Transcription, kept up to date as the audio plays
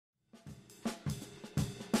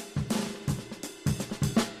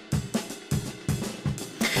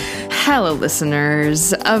Hello,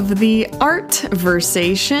 listeners of the Art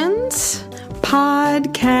Versations podcast.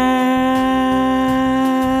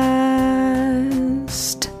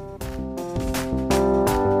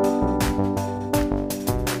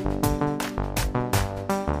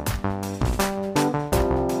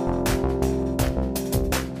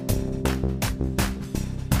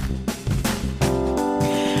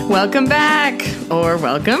 Welcome back, or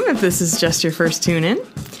welcome if this is just your first tune in.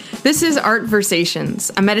 This is Art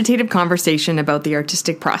Versations, a meditative conversation about the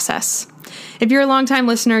artistic process. If you're a longtime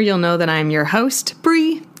listener, you'll know that I'm your host,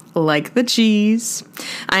 Bri, like the cheese.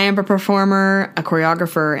 I am a performer, a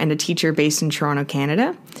choreographer, and a teacher based in Toronto,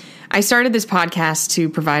 Canada. I started this podcast to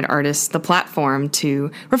provide artists the platform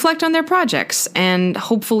to reflect on their projects and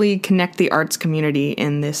hopefully connect the arts community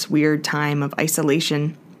in this weird time of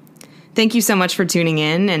isolation. Thank you so much for tuning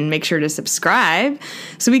in, and make sure to subscribe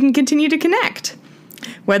so we can continue to connect.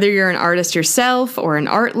 Whether you're an artist yourself or an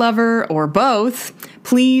art lover or both,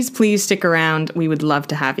 please stick around. We would love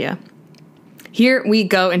to have you. Here we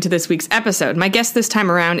go into this week's episode. My guest this time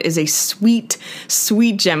around is a sweet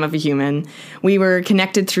gem of a human. We were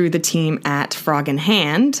connected through the team at Frog in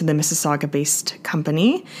Hand, the Mississauga-based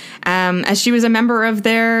company, as she was a member of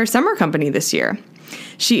their summer company this year.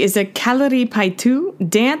 She is a Kalaripayattu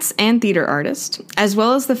dance and theater artist, as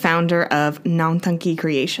well as the founder of Nautanki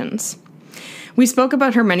Creations. We spoke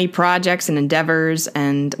about her many projects and endeavors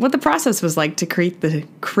and what the process was like to create the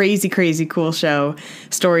crazy cool show,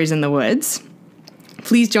 Stories in the Woods.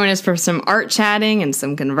 Please join us for some art chatting and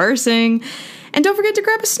some conversing. And don't forget to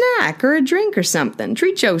grab a snack or a drink or something.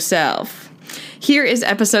 Treat yourself. Here is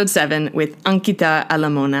episode 7 with Ankita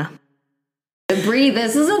Alemona. Bri,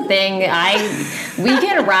 this is a thing. We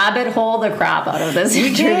can rabbit hole the crap out of this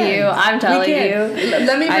interview. I'm telling you.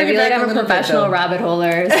 Let me bring I feel like I'm a professional rabbit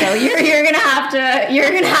holer, so you're gonna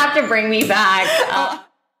have to bring me back.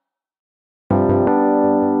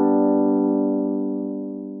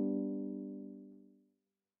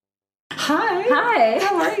 Hi.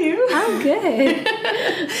 How are you? I'm good.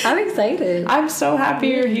 I'm excited. I'm so happy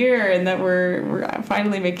you're here and that we're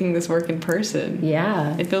finally making this work in person.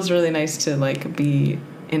 Yeah. It feels really nice to be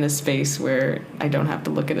in a space where I don't have to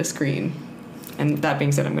look at a screen. And that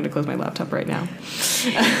being said, I'm going to close my laptop right now.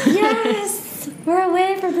 Yes. We're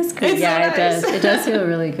away from the screen. It's so nice. It does feel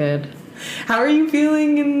really good. How are you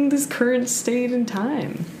feeling in this current state and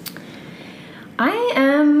time?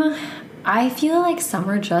 I feel like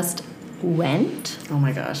summer just went. Oh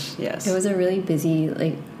my gosh, yes. It was a really busy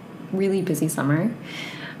summer.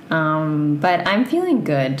 But I'm feeling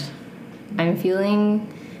good. I'm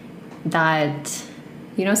feeling that,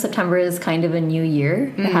 September is kind of a new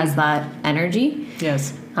year. It has that energy.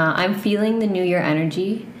 Yes. I'm feeling the new year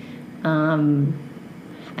energy. And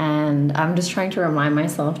I'm just trying to remind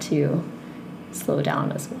myself to slow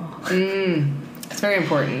down as well. It's very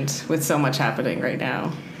important with so much happening right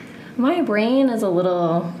now. My brain is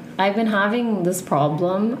I've been having this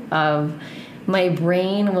problem of my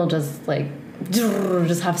brain will just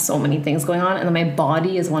have so many things going on, and then my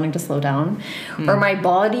body is wanting to slow down, or my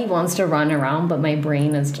body wants to run around, but my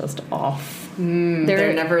brain is just off.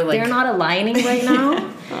 They're not aligning right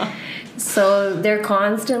now. So they're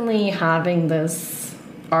constantly having this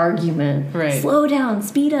argument. Right. Slow down,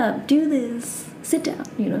 speed up, do this, sit down,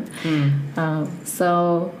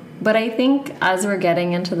 But I think as we're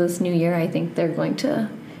getting into this new year,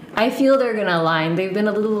 I feel they're going to align. They've been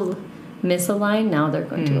a little misaligned. Now they're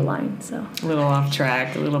going to align. So a little off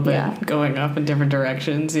track, a little bit going off in different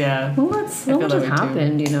directions. Yeah. Well, so much has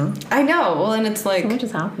happened, I know. Well, and it's like... So much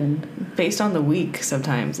has happened. Based on the week,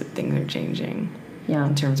 sometimes things are changing. Yeah.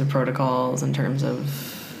 In terms of protocols, in terms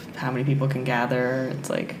of how many people can gather.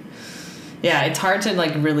 It's like... Yeah, it's hard to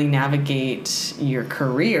really navigate your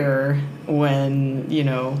career when,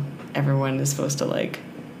 everyone is supposed to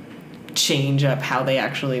change up how they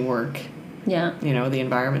actually work. Yeah. The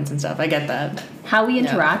environments and stuff. I get that. How we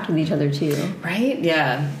interact with each other too. Right?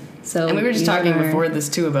 Yeah. So and we were just talking before this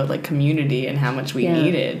too about community and how much we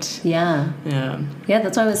need it. Yeah. Yeah. Yeah,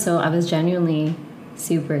 that's why I was genuinely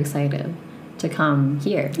super excited to come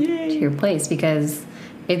here to your place, because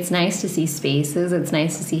it's nice to see spaces. It's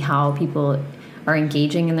nice to see how people are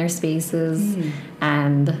engaging in their spaces.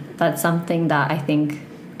 And that's something that I think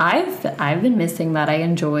I've been missing, that I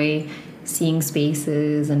enjoy seeing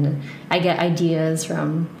spaces, and I get ideas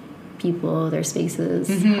from people, their spaces,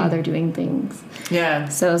 how they're doing things. Yeah.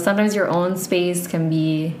 So sometimes your own space can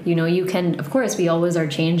be, you can, of course, we always are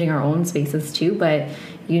changing our own spaces too, but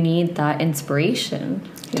you need that inspiration,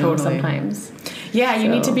 sometimes. Yeah, you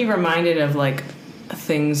need to be reminded of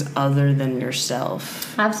things other than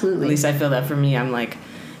yourself. Absolutely. At least I feel that for me. I'm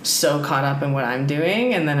so caught up in what I'm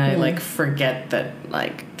doing, and then I like forget that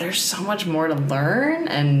like there's so much more to learn.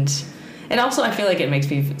 And also I feel like it makes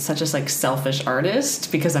me such a like selfish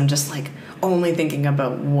artist because I'm just like only thinking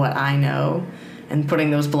about what I know and putting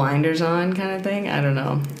those blinders on kind of thing. I don't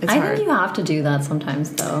know. It's hard. I think you have to do that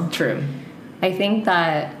sometimes though. True. I think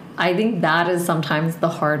that is sometimes the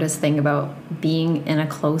hardest thing about being in a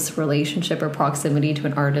close relationship or proximity to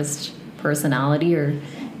an artist personality, or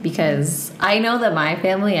because I know that my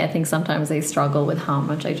family, I think sometimes they struggle with how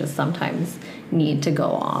much I just sometimes need to go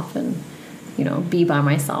off and, you know, be by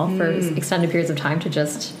myself for extended periods of time to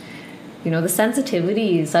just, you know, the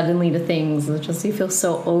sensitivity suddenly to things, it's just you feel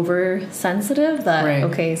so oversensitive that,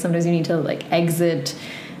 okay, sometimes you need to like exit,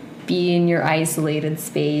 be in your isolated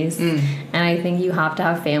space. And I think you have to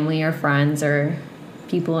have family or friends or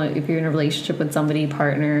people, if you're in a relationship with somebody,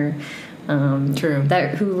 partner,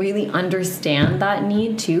 that who really understand that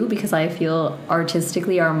need too, because I feel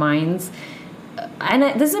artistically our minds, and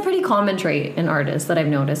this is a pretty common trait in artists that I've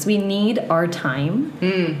noticed, we need our time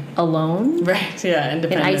alone, independence,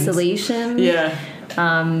 in isolation,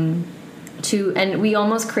 and we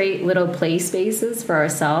almost create little play spaces for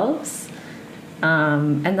ourselves,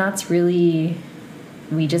 and that's really,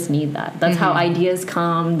 we just need that. That's how ideas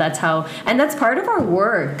come, that's part of our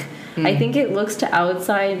work. I think it looks to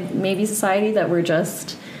outside maybe society that we're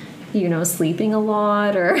just, you know, sleeping a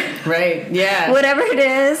lot or whatever it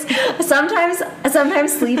is. Sometimes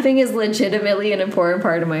sleeping is legitimately an important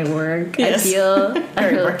part of my work. Yes. I feel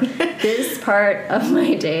this part of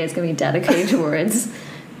my day is going to be dedicated towards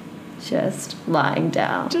just lying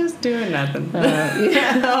down, just doing nothing,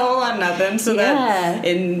 a whole lot of nothing, so that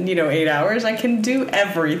in 8 hours I can do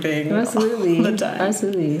everything all the time.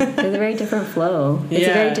 Absolutely. It's a very different flow. It's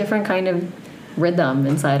a very different kind of rhythm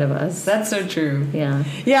inside of us. That's so true. Yeah.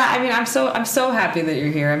 I mean, I'm so happy that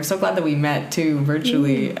you're here. I'm so glad that we met too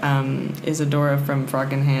virtually. Isadora from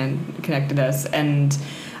Frog in Hand connected us, and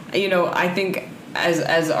I think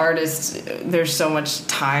as artists, there's so much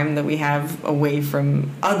time that we have away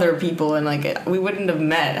from other people, and like we wouldn't have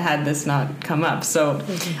met had this not come up. So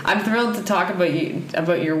I'm thrilled to talk about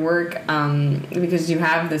your work, because you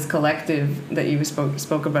have this collective that you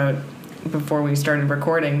spoke about before we started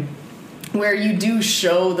recording, where you do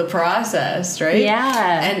show the process, right?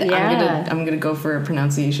 Yeah. And I'm gonna go for a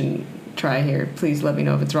pronunciation try here. Please let me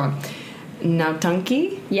know if it's wrong.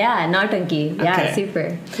 Nautanki? Yeah, Nautanki. Yeah, okay.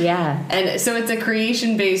 Super. Yeah. And so it's a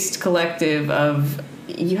creation-based collective of,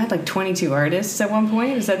 you had like 22 artists at one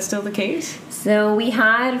point. Is that still the case? So we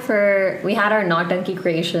had our Nautanki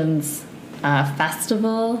Creations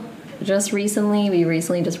festival just recently. We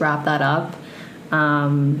recently just wrapped that up.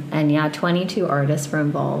 And 22 artists were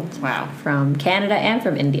involved. Wow. From Canada and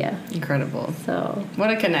from India. Incredible. So what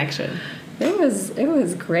a connection. It was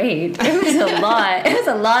great. It was a lot. It was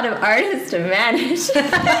a lot of artists to manage.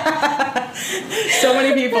 So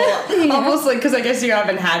many people. Almost like, because I guess you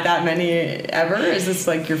haven't had that many ever. Is this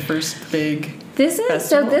like your first big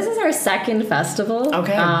festival? This is our second festival.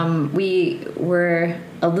 Okay. We were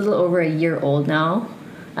a little over a year old now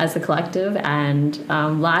as a collective, and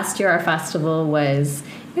last year our festival was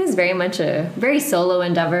very much a very solo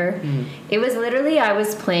endeavor. It was literally, I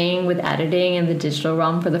was playing with editing in the digital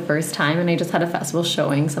realm for the first time, and I just had a festival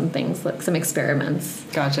showing some things, like some experiments.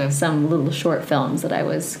 Gotcha. Some little short films that I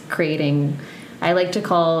was creating. I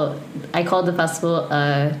called the festival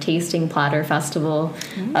a tasting platter festival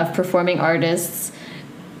of performing artists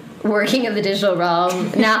working in the digital realm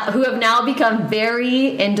who have now become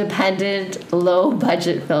very independent, low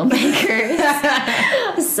budget filmmakers.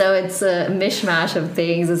 So it's a mishmash of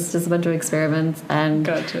things. It's just a bunch of experiments, and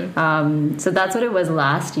gotcha. So that's what it was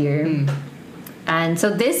last year. And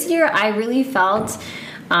so this year I really felt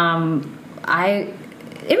it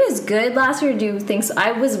was good last year to do things.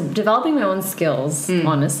 I was developing my own skills,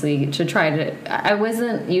 honestly, to try to. I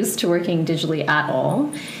wasn't used to working digitally at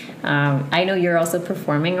all. I know you're also a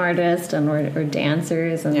performing artist or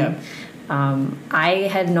dancers, and I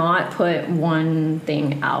had not put one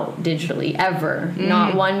thing out digitally ever.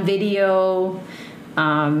 Not one video,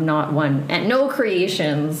 not one, and no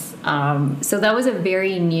creations. So that was a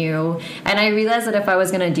very new, and I realized that if I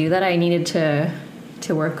was going to do that, I needed to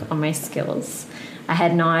work on my skills. I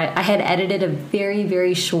had edited a very,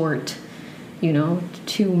 very short,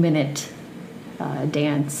 2-minute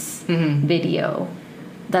dance video.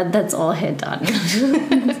 That's all I had done.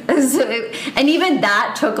 And even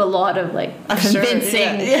that took a lot of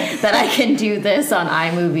convincing that I can do this on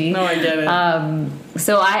iMovie. No, I get it.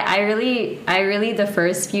 So I really the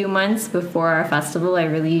first few months before our festival, I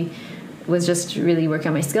really was just really working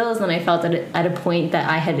on my skills, and I felt that at a point that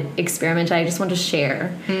I had experimented, I just wanted to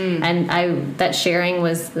share. And that sharing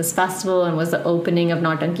was this festival and was the opening of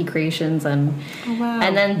Nautanki Creations. And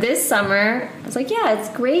and then this summer I was like, yeah, it's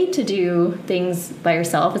great to do things by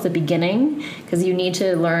yourself as a beginning, because you need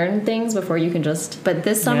to learn things before you can just. But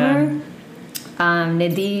this summer,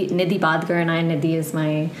 Nidhi Badkar and Nidhi is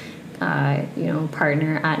my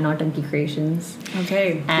partner at Nautanki Creations.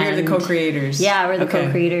 Okay, you're the co-creators. Yeah, we're the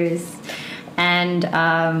co-creators. And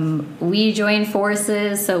we joined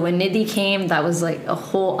forces. So when Nidhi came, that was like a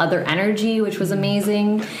whole other energy, which was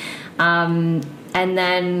amazing. And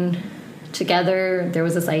then together there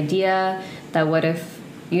was this idea that what if,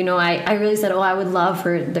 I really said, I would love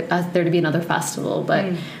for there to be another festival,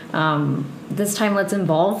 but this time let's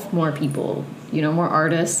involve more people, more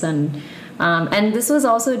artists. And this was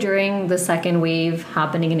also during the second wave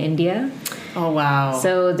happening in India. Oh, wow.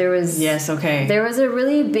 So there was... Yes, okay. There was a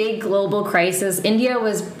really big global crisis. India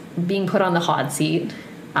was being put on the hot seat.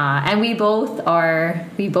 And we both are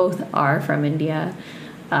from India.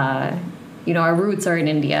 Our roots are in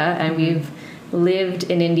India, and we've lived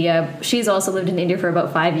in India. She's also lived in India for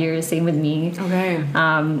about 5 years, same with me. Okay.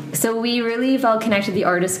 So we really felt connected to the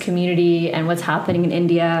artist community and what's happening in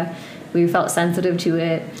India. We felt sensitive to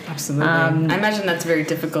it. Absolutely. I imagine that's very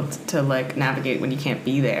difficult to navigate when you can't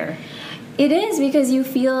be there. It is, because you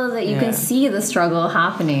feel that you can see the struggle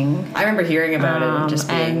happening. I remember hearing about it and just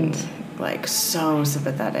being so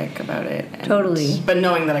sympathetic about it. Totally. But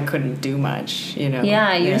knowing that I couldn't do much,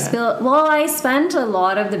 Yeah, you just feel... Well, I spent a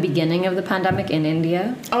lot of the beginning of the pandemic in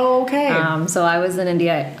India. Oh, okay. So I was in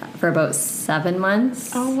India for about 7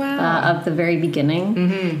 months. Oh, wow. Of the very beginning.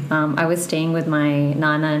 Mm-hmm. I was staying with my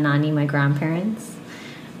Nana and Nani, my grandparents.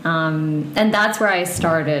 And that's where I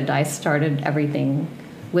started. I started everything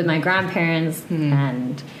with my grandparents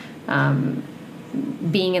and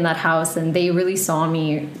being in that house. And they really saw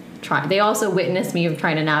me try. They also witnessed me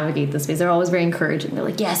trying to navigate the space. They're always very encouraging. They're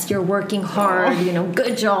like, yes, you're working hard,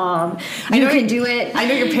 good job. You can do it. I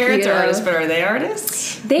know your parents are artists, but are they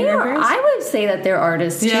artists? They are. I would say that they're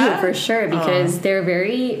artists too, for sure, because they're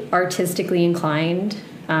very artistically inclined.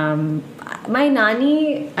 My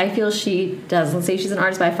Nani, I feel she doesn't say she's an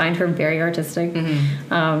artist, but I find her very artistic.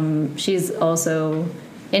 She's also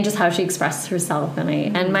in just how she expresses herself,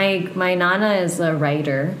 and my Nana is a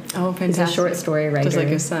writer. Oh, fantastic! He's a short story writer, just like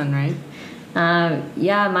his son, right?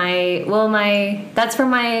 That's from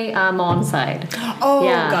my mom's side. Oh,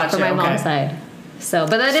 yeah, gotcha. From my mom's side. So,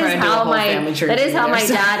 but that is how my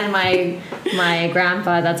dad and my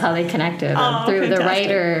grandpa. That's how they connected through the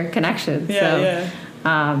writer connection.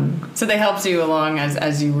 So they helped you along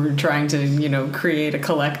as you were trying to create a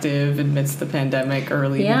collective amidst the pandemic,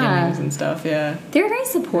 early beginnings and stuff. Yeah, they're very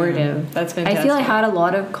supportive. That's fantastic. I feel I had a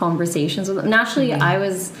lot of conversations with them. Naturally, I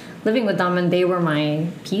was living with them and they were my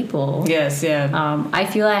people. Yes, yeah. I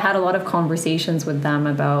feel I had a lot of conversations with them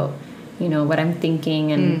about what I'm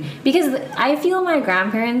thinking, and because I feel my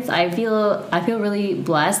grandparents, I feel really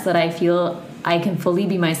blessed that I feel I can fully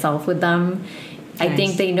be myself with them. Nice. I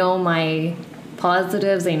think they know my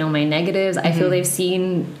positives, they know my negatives. I feel they've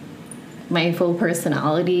seen my full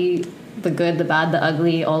personality, the good, the bad, the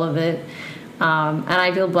ugly, all of it. And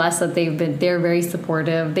I feel blessed that they're very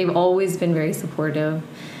supportive. They've always been very supportive.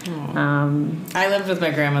 I lived with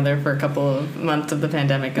my grandmother for a couple of months of the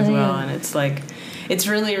pandemic as well, and it's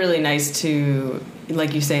really, really nice to,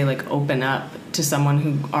 like you say, open up to someone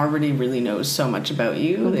who already really knows so much about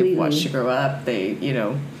you. Completely. They've watched you grow up. They,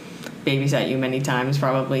 babysat you many times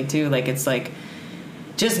probably too. It's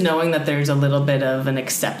just knowing that there's a little bit of an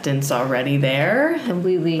acceptance already there.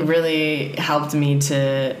 Completely. Really helped me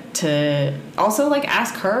to also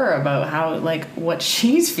ask her about how what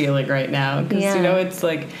she's feeling right now, because it's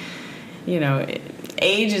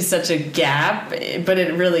age is such a gap, but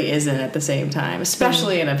it really isn't at the same time,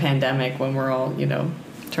 especially in a pandemic when we're all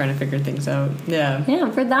trying to figure things out. Yeah,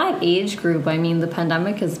 for that age group, the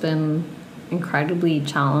pandemic has been incredibly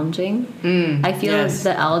challenging. I feel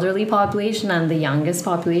the elderly population and the youngest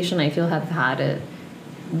population, I feel, have had it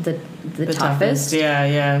the toughest.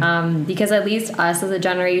 Because at least us as a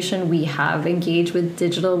generation, we have engaged with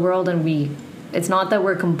digital world, and it's not that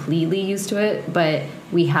we're completely used to it, but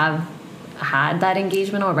we have had that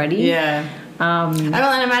engagement already. I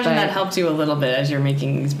imagine that helped you a little bit as you're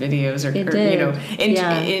making these videos, or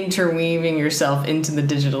interweaving yourself into the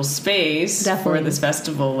digital space for this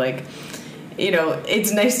festival.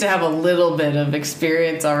 It's nice to have a little bit of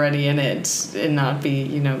experience already in it and not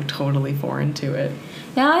be, totally foreign to it.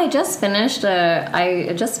 Yeah, I just finished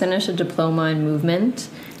a diploma in movement.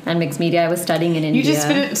 and mixed media. I was studying in India. You just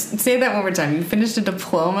finished, say that one more time. You finished a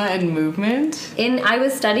diploma in movement? I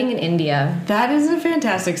was studying in India. That is a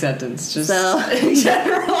fantastic sentence, just in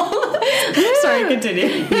general. Sorry,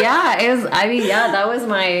 continue. That was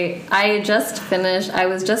I had just finished. I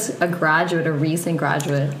was just a recent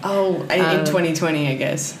graduate. Oh, in 2020, I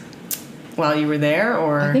guess. While you were there,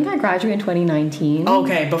 or? I think I graduated in 2019.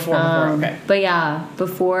 Okay, before, okay. But yeah,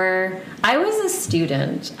 before, I was a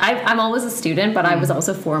student. I'm always a student, but I was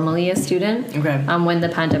also formally a student. Okay. When the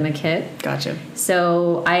pandemic hit. Gotcha.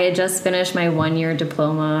 So I had just finished my 1-year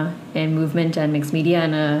diploma in movement and mixed media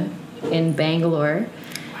in Bangalore.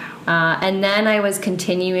 Wow. And then I was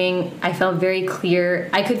continuing. I felt very clear.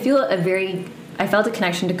 I felt a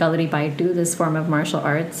connection to Kalaripayattu, this form of martial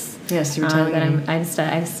arts. Yes, you were telling me.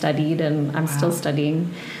 I've studied and I'm still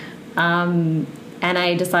studying. And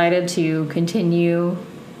I decided to continue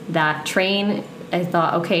that train. I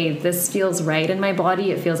thought, okay, this feels right in my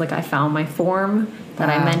body. It feels like I found my form that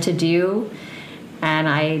I meant to do. And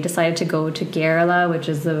I decided to go to Kerala, which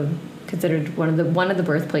is considered one of the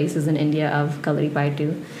birthplaces in India of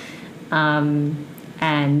Kalaripayattu.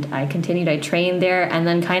 And I continued. I trained there, and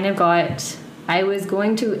then kind of I was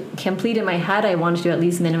going to complete in my head. I wanted to do at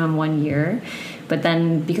least minimum 1 year, but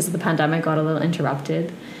then because of the pandemic, got a little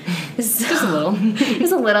interrupted. Just a little.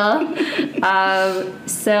 Just a little. I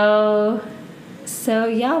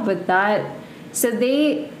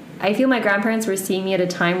feel my grandparents were seeing me at a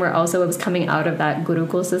time where also I was coming out of that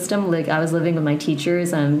Gurukul system. Like I was living with my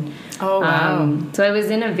teachers, and so I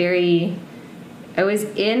was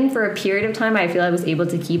in for a period of time. I feel I was able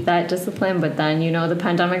to keep that discipline, but then, the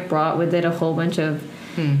pandemic brought with it a whole bunch of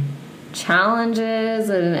challenges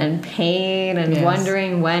and pain and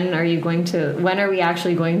wondering when are we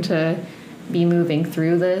actually going to be moving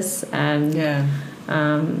through this? And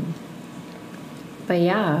but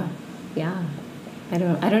yeah.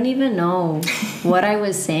 I don't even know what I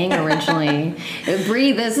was saying originally.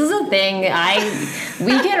 Bri, this is a thing.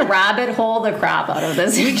 We can rabbit hole the crap out of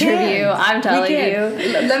this interview. I'm telling you.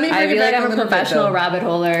 Let me bring I feel like I'm a professional rabbit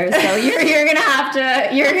holer, so you're gonna have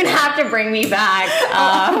to bring me back.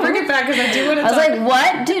 Bring it back, because I do want to. I was like,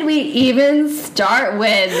 what did we even start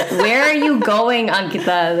with? Where are you going,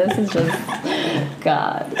 Ankita? This is just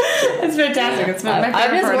God. It's fantastic. It's my favorite.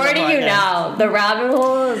 I'm just warning you now. The rabbit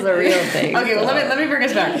hole is the real thing. Okay, well let me bring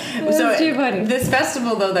us back. So too funny. This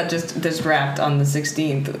festival, though, that just wrapped on the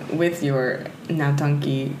 16th with your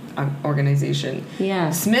Nautanki organization.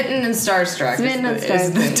 Yeah. Smitten and Starstruck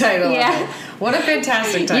is the title. Yeah. Of it. What a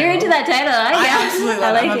fantastic title. You're into that title. I absolutely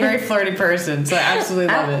love it. I'm a it. very flirty person, so I absolutely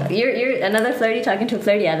love it. You're another flirty talking to a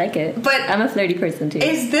flirty. I like it. But I'm a flirty person too.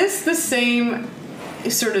 Is this the same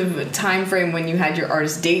sort of time frame when you had your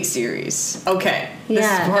artist date series? Okay, this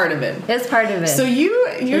is part of it. It's part of it. So you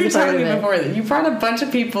were telling me before that you brought a bunch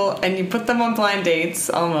of people and you put them on blind dates,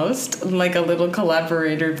 almost like a little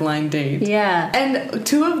collaborator blind date. Yeah. And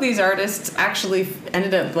 2 of these artists actually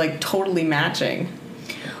ended up like totally matching.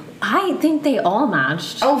 I think they all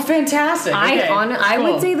matched. Oh, fantastic! Okay, I cool.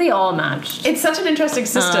 would say they all matched. It's such an interesting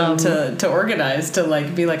system to organize, to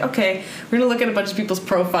like be like, okay, we're gonna look at a bunch of people's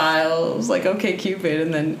profiles, like okay, Cupid,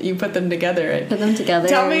 and then you put them together. Put them together.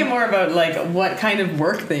 Tell me more about like what kind of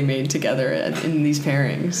work they made together in these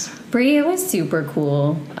pairings. Bri, it was super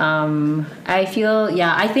cool. I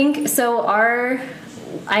think so.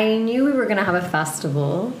 I knew we were gonna have a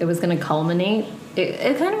festival. It was gonna culminate.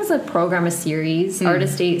 It kind of was a program, a series,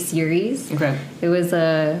 artist date series. Okay. It was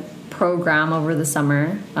a program over the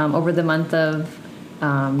summer, over the month of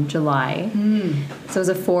July. So it was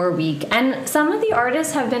a 4-week. And some of the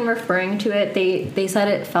artists have been referring to it. They said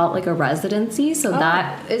it felt like a residency, so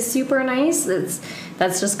that is super nice.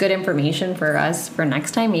 That's just good information for us for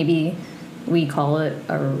next time. Maybe we call it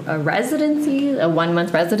a residency, a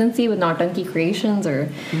 1-month residency with Nautanki Creations, or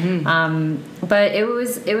but it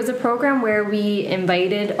was a program where we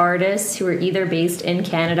invited artists who were either based in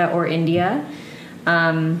Canada or India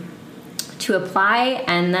to apply,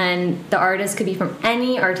 and then the artists could be from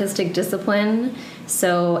any artistic discipline.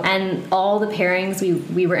 So, and all the pairings,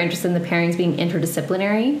 we were interested in the pairings being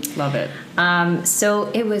interdisciplinary. Love it. So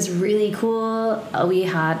it was really cool. We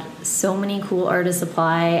had so many cool artists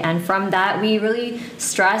apply, and from that we really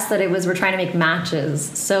stressed that we're trying to make matches.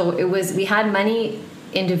 So we had many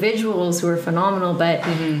individuals who were phenomenal, but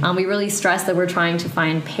we really stressed that we're trying to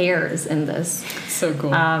find pairs in this. So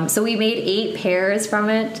cool. So we made 8 pairs from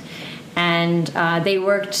it, and they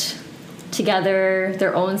worked together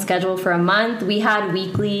their own schedule for a month. We had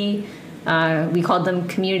weekly, we called them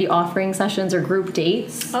community offering sessions or group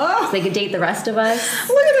dates. So they could date the rest of us.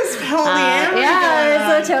 Look at this polyamory.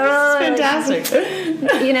 Yeah, it's a total. This is fantastic.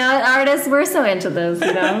 You know, artists, we're so into this,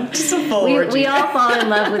 you know. Just a full orgy. We all fall in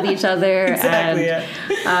love with each other. Exactly,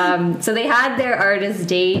 and, so they had their artist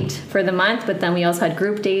date for the month, but then we also had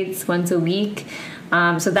group dates once a week.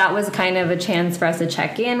 So that was kind of a chance for us to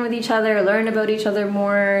check in with each other, learn about each other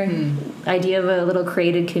more. Idea of a little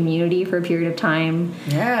created community for a period of time.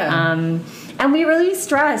 Yeah. And we really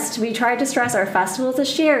stressed. We tried to stress our festival to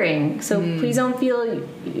sharing. So please don't feel,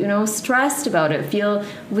 you know, stressed about it. Feel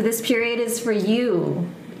this period is for you.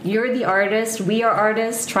 You're the artist. We are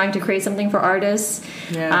artists trying to create something for artists.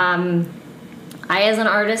 Yeah. I, as an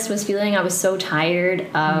artist, was feeling I was so tired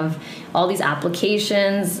of all these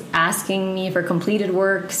applications asking me for completed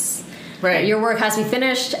works. Right. Your work has to be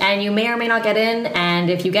finished, and you may or may not get in. And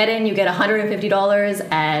if you get in, you get $150.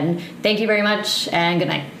 And thank you very much, and good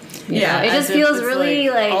night. You know, it just feels really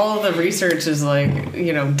like all of the research is like,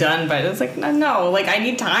 you know, done by. It's like no, like I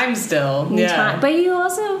need time still. Yeah. But you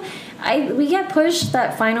also, we get pushed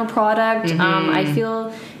that final product. I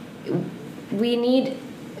feel we need.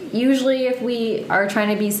 Usually, if we are trying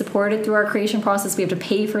to be supported through our creation process, we have to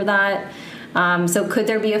pay for that. So could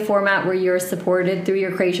there be a format where you're supported through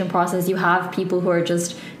your creation process? You have people who are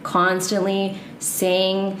just constantly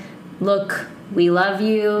saying, look, we love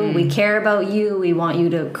you, we care about you, we want you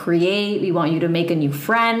to create, we want you to make a new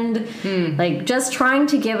friend. Like, just trying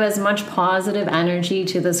to give as much positive energy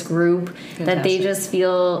to this group that they just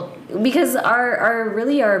feel... Because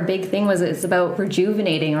our big thing was it's about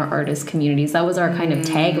rejuvenating our artist communities. That was our kind of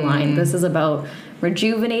tagline. This is about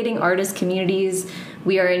rejuvenating artist communities.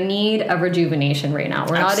 We are in need of rejuvenation right now.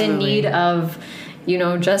 We're not in need of, you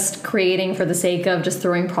know, just creating for the sake of just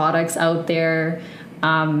throwing products out there.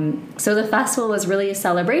 So the festival was really a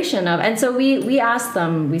celebration of, and so we asked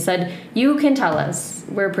them, we said, you can tell us,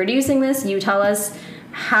 we're producing this, you tell us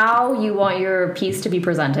how you want your piece to be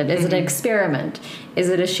presented. Is it an experiment? Is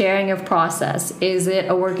it a sharing of process? Is it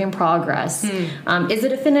a work in progress? Is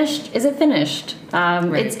it finished?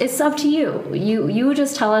 It's up to you. You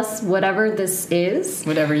just tell us whatever this is.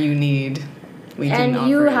 Whatever you need. And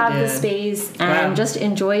you have the space and just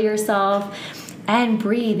enjoy yourself. And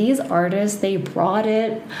Bri, these artists, they brought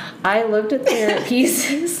it. I looked at their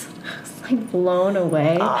pieces. Blown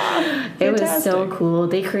away. It was so cool.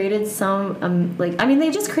 They created some they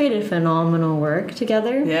just created phenomenal work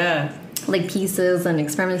together. Yeah. Like pieces and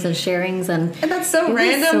experiments and sharings and that's so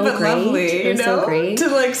random but lovely, you know, so great. to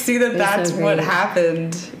like see that that's what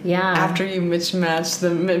happened. Yeah. After you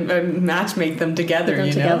match make them together,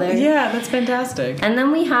 you know. Yeah, that's fantastic. And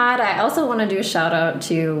then I also want to do a shout out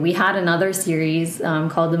to, we had another series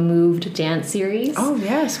called the Moved Dance Series. Oh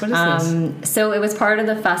yes, what is this? So it was part of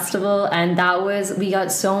the festival, and we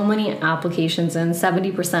got so many applications, and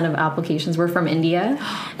 70% of applications were from India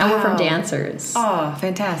and were from dancers. Oh,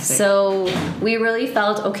 fantastic. So we really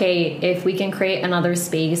felt, okay, if we can create another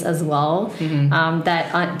space as well,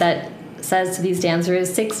 that says to these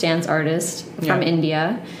dancers, 6 dance artists from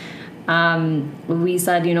India, we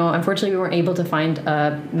said, you know, unfortunately we weren't able to find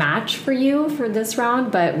a match for you for this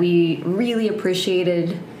round, but we really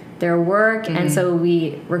appreciated their work, and so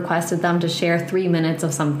we requested them to share 3 minutes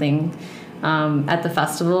of something at the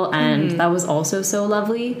festival, and that was also so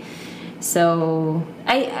lovely. So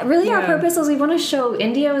our purpose was we want to show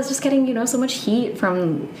India was just getting, you know, so much heat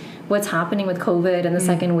from what's happening with COVID and the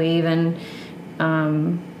second wave, and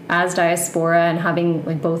as diaspora and having,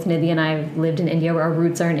 like, both Nidhi and I have lived in India, where our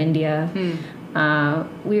roots are in India,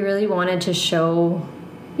 we really wanted to show,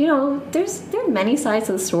 you know, there are many sides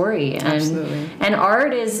to the story, and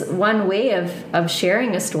art is one way of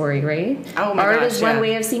sharing a story, right? Oh my art gosh, is one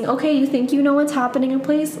way of seeing, okay, you think you know what's happening in a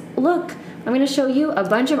place? Look, I'm going to show you a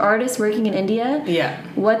bunch of artists working in India,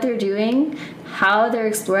 what they're doing, how they're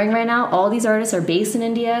exploring right now. All these artists are based in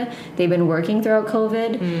India. They've been working throughout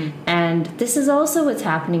COVID. And this is also what's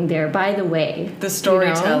happening there, by the way. The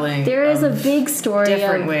storytelling. You know, there is a big story.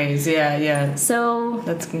 Different ways, yeah. So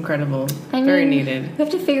that's incredible. Very needed. We have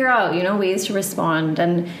to figure out, you know, ways to respond.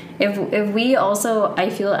 And if we also, I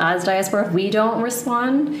feel as diaspora, if we don't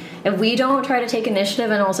respond, if we don't try to take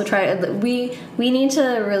initiative and also we need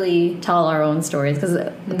to really tell our own stories, because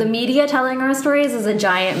the media telling our stories is a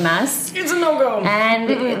giant mess. It's a no-go.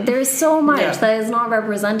 And there's so much that is not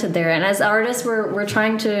represented there. And as artists, we're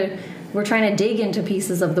trying to dig into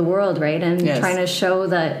pieces of the world, right? And trying to show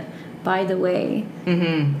that, by the way.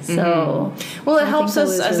 So well, it helps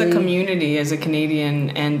us as a community, as a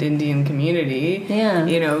Canadian and Indian community,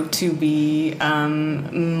 you know, to be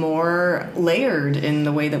more layered in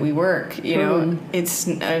the way that we work. You know,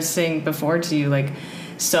 I was saying before to you, like,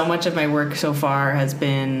 so much of my work so far has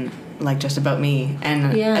been like just about me,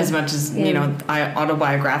 and as much as you know,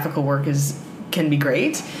 autobiographical work can be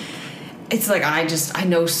great. it's like I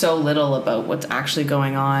know so little about what's actually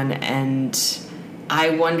going on, and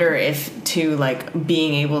I wonder if too, like,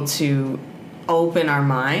 being able to open our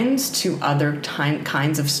minds to other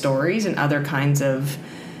kinds of stories and other kinds of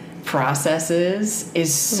processes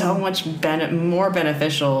is so much more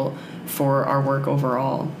beneficial for our work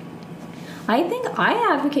overall. I think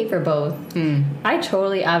I advocate for both. I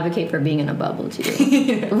totally advocate for being in a bubble too.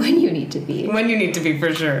 When you need to be. When you need to be,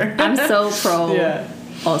 for sure. I'm so pro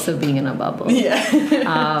also being in a bubble. Yeah.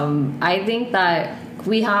 I think that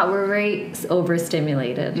we're very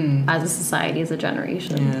overstimulated as a society, as a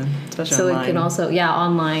generation. Yeah, especially so online. It can also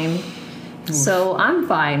online. Oof. So I'm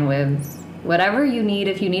fine with whatever you need.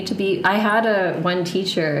 If you need to be, I had one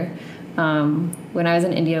teacher when I was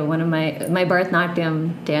in India. One of my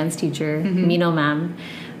Bharatanatyam dance teacher, Meeno ma'am.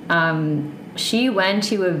 She went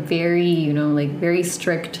to a very very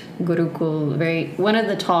strict Gurukul, one of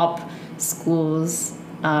the top schools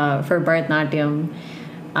for Bharatanatyam,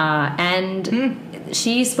 and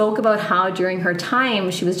she spoke about how during her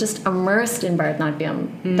time she was just immersed in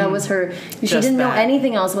Bharatanatyam. That was her. She didn't know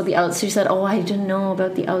anything else about the outside. She said, "Oh, I didn't know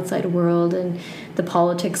about the outside world and the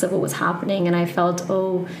politics of what was happening." And I felt,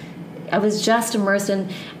 I was just immersed in,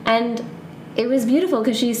 and it was beautiful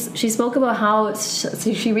because she spoke about how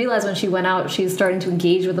she realized when she went out she was starting to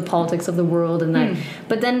engage with the politics of the world and that.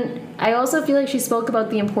 But then I also feel like she spoke about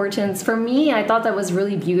the importance. For me, I thought that was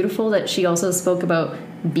really beautiful that she also spoke about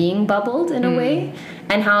being bubbled in a way,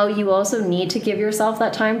 and how you also need to give yourself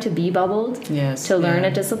that time to be bubbled, to learn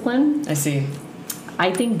a discipline. I see.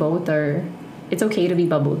 I think both are. It's okay to be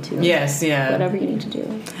bubbled too. Yes, yeah. Whatever you need to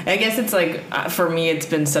do. I guess it's like, for me, it's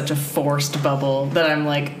been such a forced bubble that I'm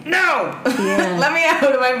like, no! Let me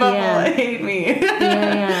out of my bubble. I hate me.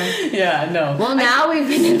 Yeah, no. Well, now we've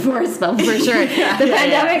been in forced bubble for sure. The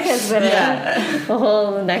pandemic has been a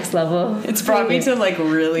whole next level. It's brought me to like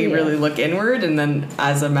really look inward, and then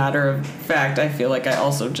as a matter of fact, I feel like I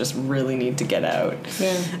also just really need to get out.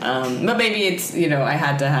 Yeah. But maybe it's, I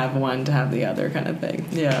had to have one to have the other kind of thing.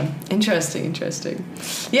 Yeah. Interesting.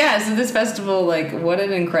 Yeah, so this festival, like, what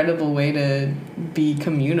an incredible way to be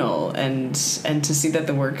communal and to see that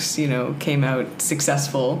the works, came out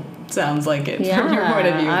successful. Sounds like it from your point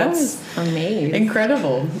of view. That's amazing.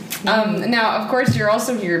 Incredible. Now, of course, you're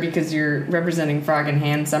also here because you're representing Frog in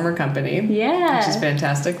Hand Summer Company. Yeah. Which is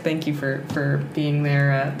fantastic. Thank you for being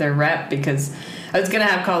their rep, because I was going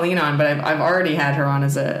to have Colleen on, but I've already had her on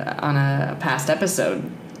on a past episode.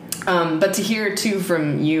 But to hear, too,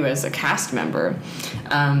 from you as a cast member,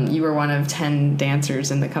 you were one of 10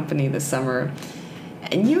 dancers in the company this summer,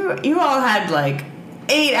 and you all had, like,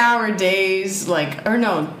 8-hour days,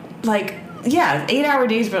 8-hour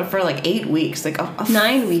days, but for, like, 8 weeks. Like,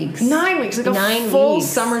 9 weeks. 9 weeks. Like, a full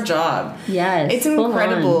summer job. Yes. It's an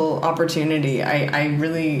incredible opportunity. I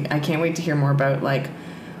can't wait to hear more about, like,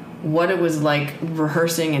 what it was like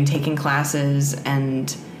rehearsing and taking classes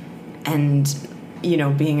and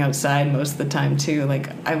being outside most of the time too.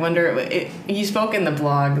 Like, I wonder, you spoke in the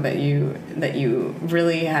blog that you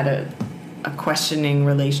really had a questioning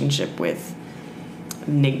relationship with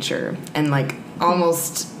nature, and like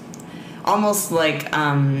almost like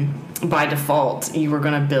by default you were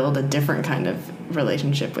going to build a different kind of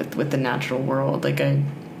relationship with the natural world. Like, I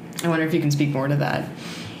wonder if you can speak more to that.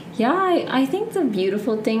 Yeah, I think the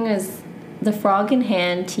beautiful thing is the Frog in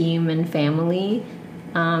Hand team and family.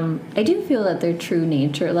 I do feel that they're true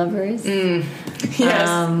nature lovers. Yes.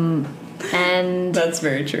 And that's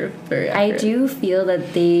very true. Very accurate. I do feel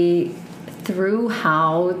that through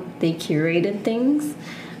how they curated things,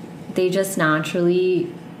 they just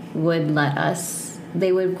naturally would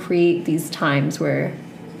they would create these times where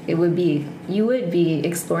you would be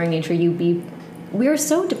exploring nature. We are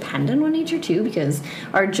so dependent on nature too, because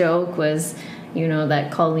our joke was,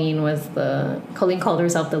 that Colleen called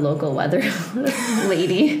herself the local weather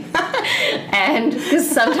lady. And because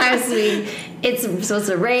sometimes it's supposed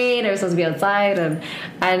to rain, or we're supposed to be outside,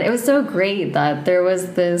 and it was so great that there was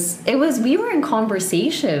we were in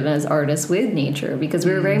conversation as artists with nature, because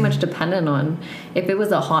we were very much dependent on, if it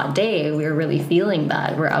was a hot day, we were really feeling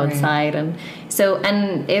that we're outside. Right.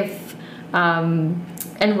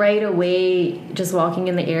 And right away, just walking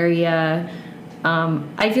in the area,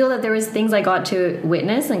 I feel that there was things I got to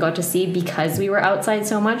witness and got to see because we were outside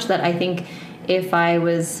so much, that I think if I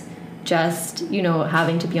was just,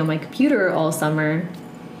 having to be on my computer all summer,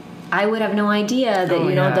 I would have no idea that,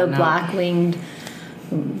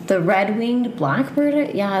 the red-winged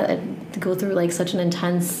blackbird, to go through like such an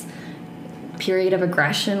intense period of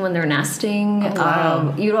aggression when they're nesting. Oh,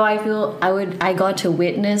 wow. You know, I got to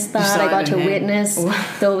witness that. I got to witness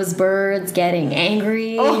those birds getting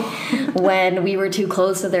angry when we were too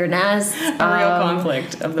close to their nest. A real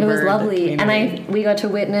conflict of the bird. It was lovely. community. And we got to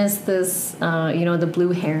witness this, you know, the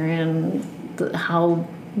blue heron, how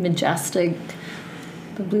majestic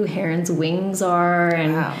the blue heron's wings are.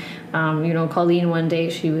 And, wow. You know, Colleen one day,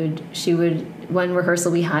 she would, one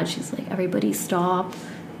rehearsal we had, she's like, everybody stop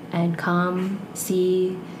and come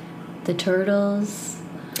see the turtles.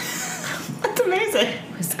 That's amazing.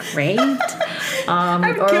 It was great.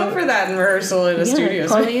 I would kill for that in rehearsal in a studio.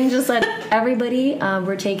 Colleen just said, everybody,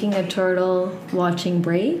 we're taking a turtle watching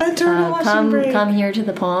break. A turtle watching break. Come here to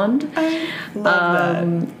the pond. I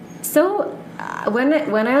love that. So when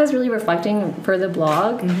I was really reflecting for the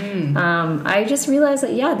blog, I just realized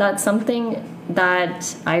that, that's something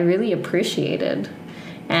that I really appreciated.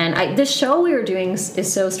 And this show we were doing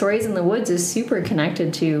is so Stories in the Woods is super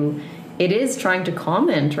connected to, it is trying to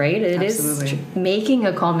comment, right? It Absolutely. is making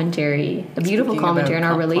a commentary, a beautiful commentary on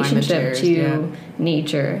our relationship to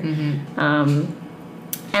nature.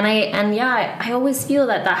 I always feel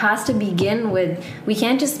that has to begin with, we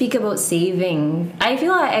can't just speak about saving. I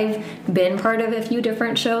feel like I've been part of a few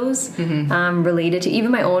different shows related to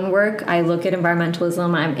even my own work. I look at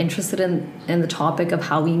environmentalism. I'm interested in the topic of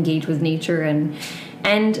how we engage with nature, and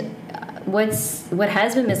what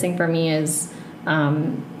has been missing for me is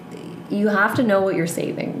you have to know what you're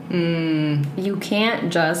saving. You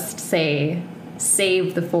can't just say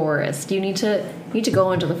save the forest. You need to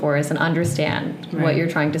go into the forest and understand what you're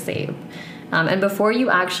trying to save. And before you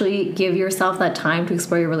actually give yourself that time to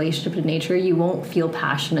explore your relationship to nature, you won't feel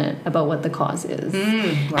passionate about what the cause is.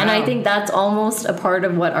 Wow. And I think that's almost a part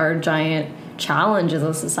of what our giant challenge as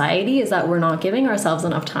a society is, that we're not giving ourselves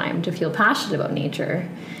enough time to feel passionate about nature.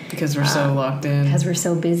 Because we're so locked in. Because we're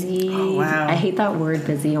so busy. Oh, wow. I hate that word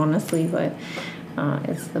busy, honestly, but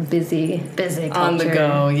it's a busy culture. On the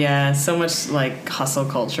go, yeah. So much like hustle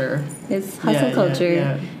culture. It's hustle culture.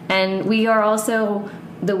 Yeah. And we are also,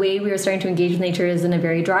 the way we are starting to engage with nature is in a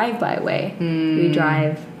very drive-by way. We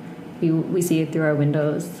drive, we see it through our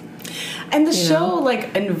windows. And the show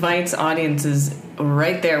like invites audiences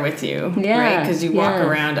right there with you, right? Because you walk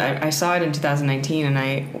around. I saw it in 2019, and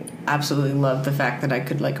I absolutely loved the fact that I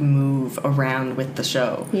could like move around with the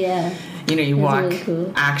show. Yeah. You know, you walk really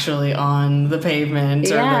cool. actually on the pavement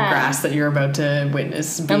or the grass that you're about to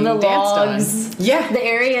witness being and the danced logs. on. Yeah. The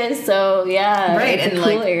area is so, right. It's and a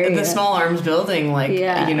cool like area. the Small Arms building, like,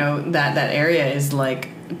 you know, that area is like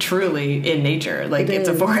truly in nature. Like it's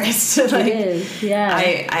a forest. Like, it is, yeah.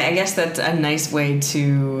 I guess that's a nice way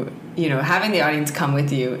to, you know, having the audience come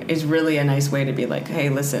with you is really a nice way to be like, hey,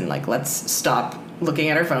 listen, like, let's stop looking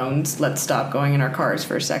at our phones. Let's stop going in our cars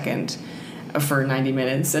for a second, for 90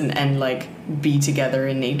 minutes and like be together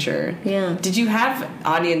in nature. Yeah. Did you have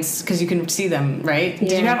audience, because you can see them, right? Yeah.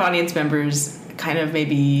 Did you have audience members kind of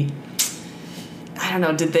maybe, I don't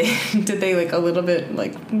know, did they like a little bit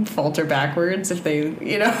like falter backwards if they,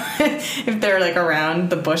 you know, if they're like around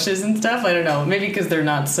the bushes and stuff? I don't know. Maybe because they're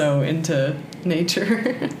not so into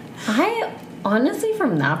nature. I honestly,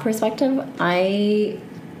 from that perspective, I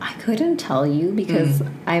couldn't tell you, because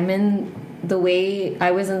I'm in the way I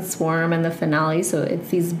was in Swarm and the finale, so it's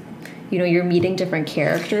these, you know, you're meeting different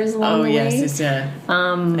characters along the way. Yes, yeah.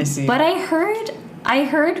 I see. But I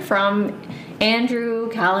heard from Andrew,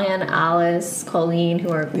 Callahan, Alice, Colleen,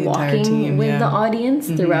 who are walking with the audience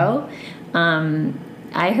throughout.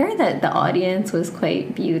 I heard that the audience was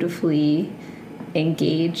quite beautifully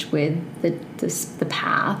engaged with the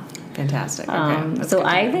path. Fantastic. Okay. So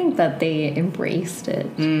I think that they embraced it.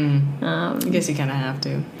 I guess you kind of have to.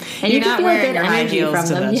 And you're you not feel wearing good your high energy heels from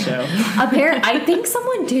to them. that show. I think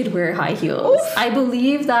someone did wear high heels. Oof. I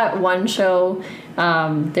believe that one show,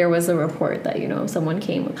 there was a report that, you know, someone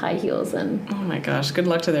came with high heels, and oh my gosh, good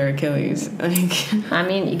luck to their Achilles. I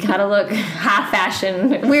mean, you gotta look half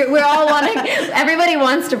fashion. We're all wanting. Everybody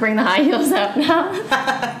wants to bring the high heels up now.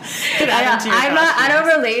 I don't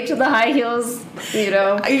relate to the high heels. You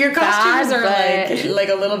know, your costumes are like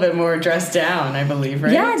a little bit more dressed down, I believe,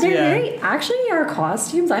 right? Yeah, they're very. Actually, our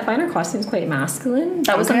costumes. I find our costumes quite masculine.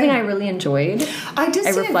 That was something I really enjoyed. I did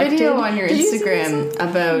see a video on your Instagram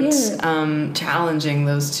about challenging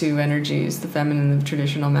those two energies, the feminine, the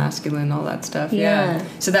traditional masculine, all that stuff. Yeah.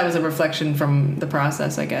 So that was a reflection from the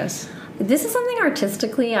process, I guess. This is something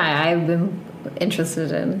artistically I've been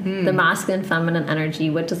interested in. The masculine, feminine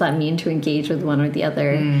energy. What does that mean to engage with one or the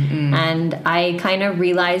other? And I kind of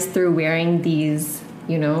realized through wearing these,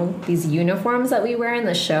 you know, these uniforms that we wear in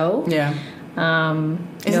the show.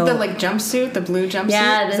 Is it the like jumpsuit, the blue jumpsuit?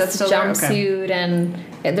 Yeah, Is this that still there? jumpsuit, and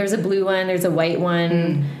there's a blue one, there's a white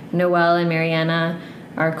one. Noelle and Mariana,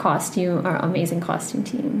 our amazing costume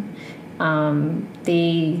team.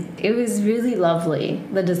 It was really lovely,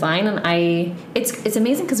 the design, and it's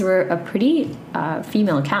amazing because we're a pretty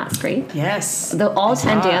female cast, right? Yes. All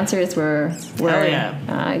 10 dancers were Hell yeah.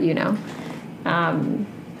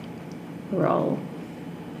 We're all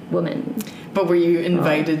women. But were you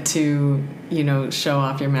invited to, show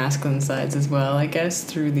off your masculine sides as well, I guess,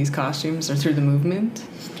 through these costumes or through the movement?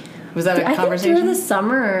 Was that a conversation? I think through the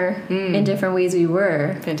summer, in different ways we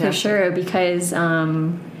were. Fantastic. For sure, because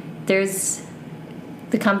there's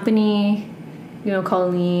the company,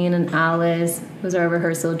 Colleen and Alice was our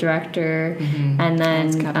rehearsal director, and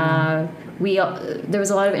then there was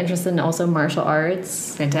a lot of interest in also martial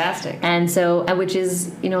arts. Fantastic. And so, which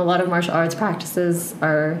is, a lot of martial arts practices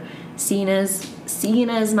are seen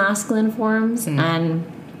as masculine forms, and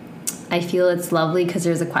I feel it's lovely because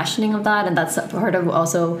there's a questioning of that, and that's part of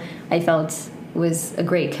also I felt was a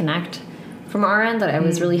great connect from our end, that I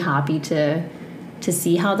was really happy to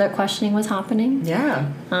see how that questioning was happening.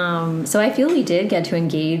 Yeah. So I feel we did get to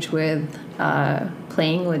engage with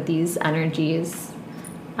playing with these energies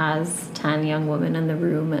as 10 young women in the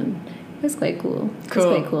room, and it was quite cool. It was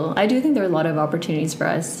quite cool. I do think there were a lot of opportunities for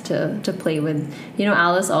us to play with.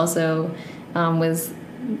 Alice also was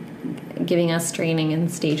giving us training in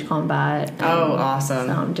stage combat. And,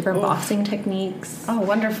 awesome. Different boxing techniques. Oh,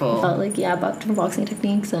 wonderful. I felt like, different boxing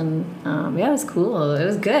techniques, and it was cool. It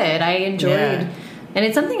was good. I enjoyed. Yeah. And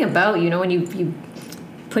it's something about, when you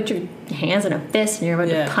put your hands in a fist and you're about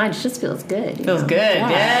to punch, it just feels good. Feels good,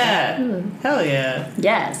 yeah. Hell yeah.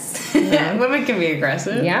 Yes. Women can be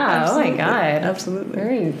aggressive. Yeah, absolutely. Oh my God.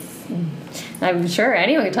 Absolutely. I'm sure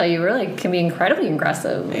anyone could tell you really can be incredibly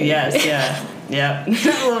aggressive. Yes, yeah. Yeah. A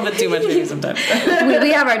little bit too much maybe sometimes.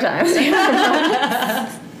 we have our times.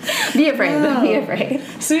 Be afraid. Oh. Be afraid.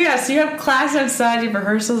 So you have class outside, you have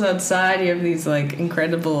rehearsals outside, you have these like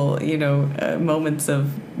incredible, moments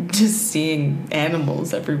of just seeing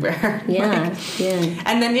animals everywhere. Yeah,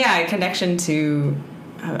 And then a connection to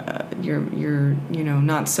your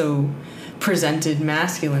not so presented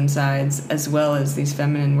masculine sides as well as these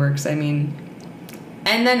feminine works. I mean,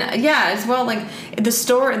 and then as well, like the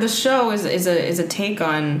show is a take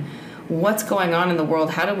on what's going on in the world.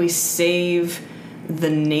 How do we save the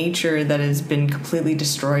nature that has been completely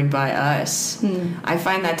destroyed by us? I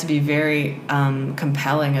find that to be very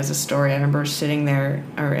compelling as a story. I remember sitting there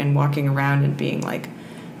and walking around and being like,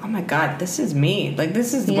 oh my God, this is me. Like,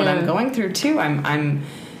 this is what I'm going through too.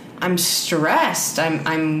 I'm stressed.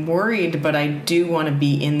 I'm worried, but I do want to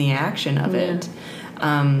be in the action of it.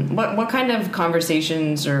 What kind of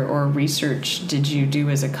conversations or research did you do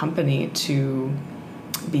as a company to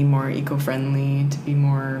be more eco-friendly, to be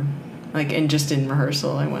more like in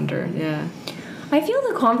rehearsal, I wonder? Yeah. I feel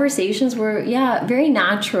the conversations were, very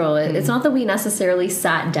natural. It's not that we necessarily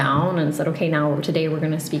sat down and said, okay, today we're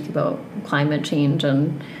going to speak about climate change.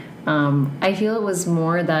 And I feel it was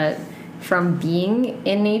more that from being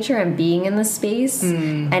in nature and being in the space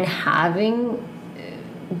and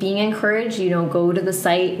being encouraged, go to the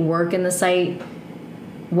site, work in the site,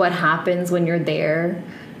 what happens when you're there.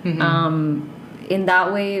 In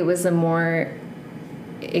that way, it was a more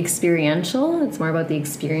experiential. It's more about the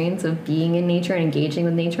experience of being in nature and engaging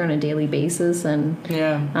with nature on a daily basis, and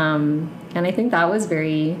I think that was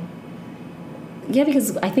very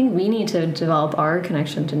because I think we need to develop our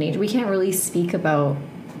connection to nature. We can't really speak about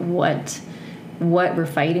what we're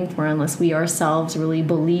fighting for unless we ourselves really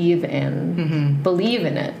believe in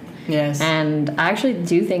it. Yes. And I actually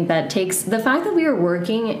do think that takes the fact that we were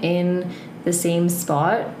working in the same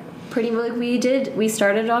spot pretty like we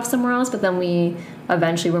started off somewhere else, but then we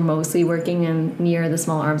eventually were mostly working near the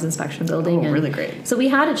small arms inspection building. Really great. So we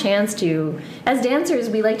had a chance to, as dancers,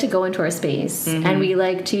 we like to go into our space and we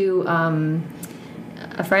like to,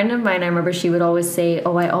 a friend of mine, I remember she would always say,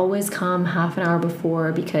 I always come half an hour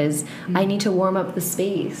before because I need to warm up the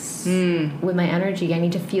space with my energy. I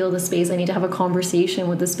need to feel the space. I need to have a conversation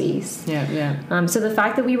with the space. So the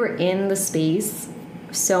fact that we were in the space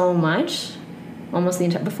so much, almost the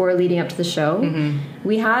entire before leading up to the show,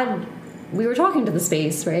 we were talking to the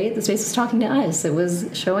space, right? The space was talking to us. It was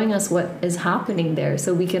showing us what is happening there,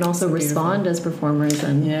 so we can also respond as performers.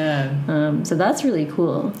 And so that's really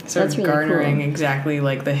cool. That's really garnering exactly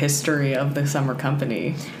like the history of the summer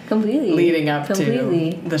company, completely leading up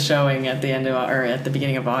to the showing at the end of or at the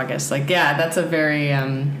beginning of August. Like, that's a very.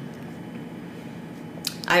 I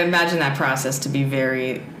imagine that process to be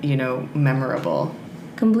very, memorable.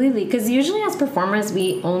 Completely, because usually as performers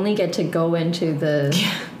we only get to go into the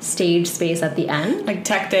stage space at the end, like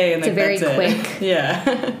tech day, and it's a very quick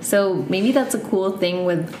yeah. So maybe that's a cool thing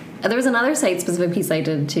with. There was another site specific piece I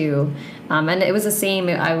did too, and it was the same.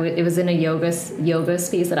 It was in a yoga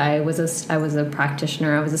space that I was a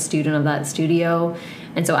practitioner. I was a student of that studio,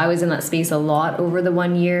 and so I was in that space a lot over the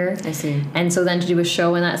 1 year. I see. And so then to do a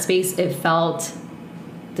show in that space, it felt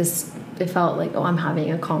like, oh, I'm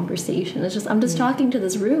having a conversation. I'm just talking to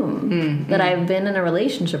this room that I've been in a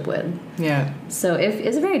relationship with. Yeah. So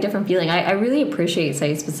it's a very different feeling. I really appreciate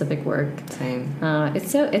site-specific work. Same.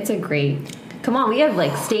 It's a great. Come on, we have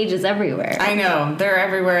like stages everywhere. I know, they're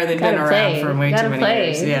everywhere. They've been around for way too many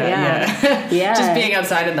years. Yeah. Just being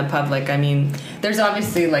outside in the public. I mean, there's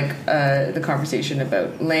obviously like the conversation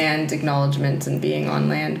about land acknowledgement and being on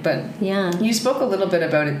land, but you spoke a little bit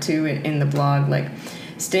about it too in the blog, like.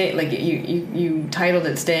 You titled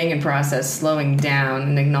it "Staying in Process, Slowing Down,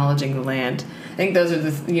 and Acknowledging the Land." I think those are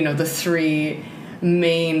the three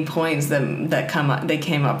main points that come up. They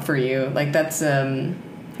came up for you. Like that's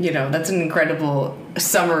that's an incredible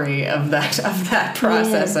summary of that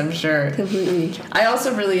process. I'm sure. Completely. I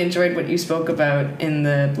also really enjoyed what you spoke about in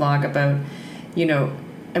the blog about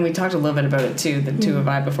and we talked a little bit about it too, the two of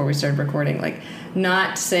I, before we started recording. Like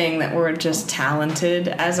not saying that we're just talented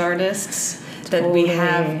as artists. That we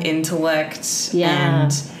have intellect,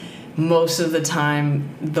 and most of the time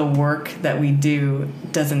the work that we do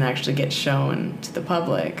doesn't actually get shown to the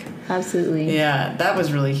public. Absolutely. Yeah, that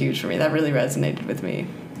was really huge for me. That really resonated with me.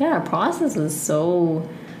 Yeah, our process is so...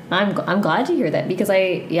 I'm glad to hear that, because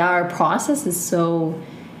our process is so...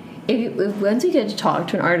 If once you get to talk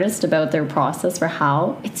to an artist about their process for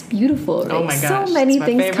how, it's beautiful. Right? Oh my gosh, so many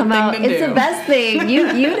things come out. It's the best thing.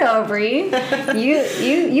 You know, Bri.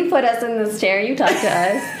 You put us in this chair. You talk to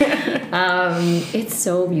us. It's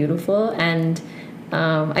so beautiful, and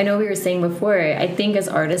I know we were saying before. I think as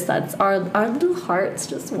artists, that's our little hearts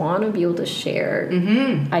just want to be able to share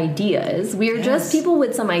ideas. We are just people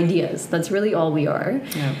with some ideas. That's really all we are.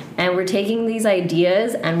 Yeah. And we're taking these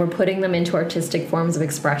ideas and we're putting them into artistic forms of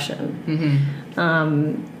expression.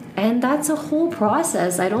 And that's a whole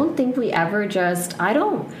process. I don't think we ever just... I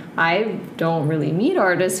don't really meet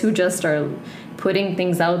artists who just are putting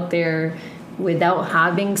things out there without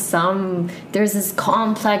having there's this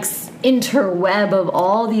complex interweb of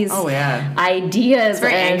all these ideas. It's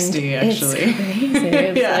very angsty, actually. It's crazy.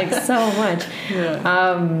 It's like so much.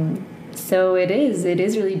 Yeah. So it is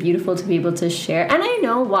really beautiful to be able to share. And I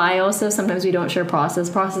know why also sometimes we don't share process.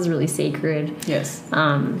 Process is really sacred. Yes.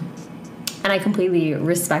 And I completely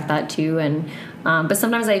respect that too. And but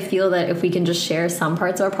sometimes I feel that if we can just share some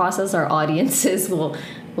parts of our process, our audiences will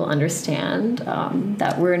understand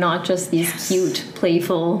that we're not just these cute,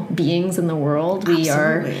 playful beings in the world.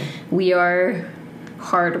 We are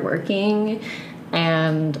hardworking,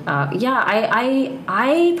 and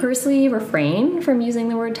I personally refrain from using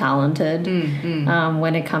the word talented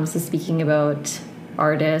when it comes to speaking about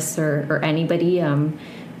artists or anybody.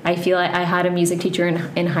 I feel like I had a music teacher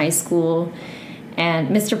in high school, and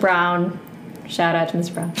Mr. Brown. Shout out to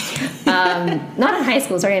Mr. Brown. Not in high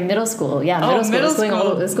school, sorry, in middle school. Yeah, middle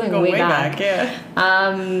school. It's going way back. Yeah.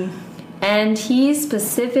 And he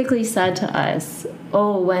specifically said to us,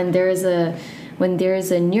 when there's a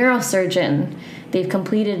neurosurgeon, they've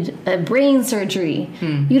completed a brain surgery.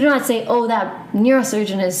 You do not say, that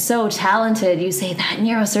neurosurgeon is so talented. You say, that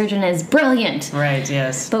neurosurgeon is brilliant. Right,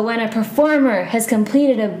 yes. But when a performer has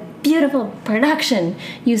completed a beautiful production,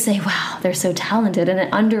 you say, wow, they're so talented, and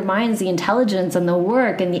it undermines the intelligence and the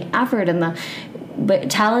work and the effort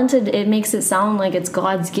but talented, it makes it sound like it's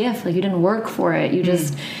God's gift, like you didn't work for it, you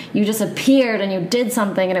just appeared and you did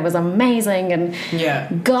something and it was amazing, and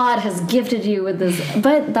God has gifted you with this.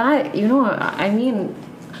 But that, I mean,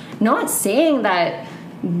 not saying that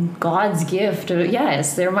God's gift,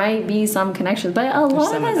 yes, there might be some connections, but a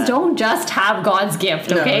lot of us don't just have God's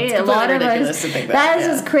gift, okay? No, it's a lot of us, that is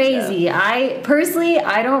just crazy. I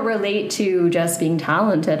don't relate to just being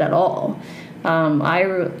talented at all.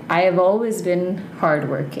 I have always been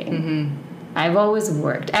hardworking. I've always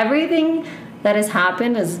worked. Everything that has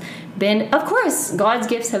happened has been, of course, God's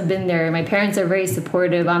gifts have been there. My parents are very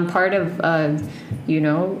supportive. I'm part of,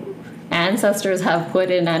 ancestors have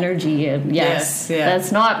put in energy, and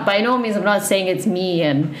that's not, by no means, I'm not saying it's me,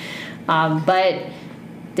 and but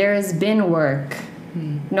there has been work,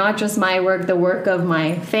 not just my work, the work of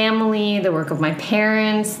my family, the work of my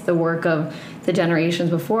parents, the work of the generations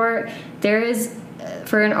before. There is,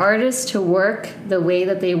 for an artist to work the way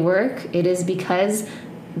that they work, it is because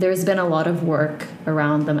there's been a lot of work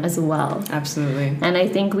around them as well. Absolutely. And I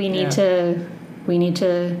think we need to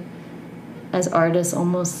as artists,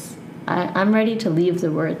 almost I'm ready to leave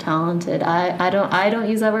the word talented. I don't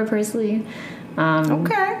use that word personally.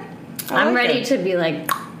 Okay. I'm ready to be like,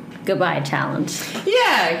 goodbye talent.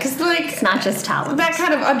 Yeah, because like it's not just talent. That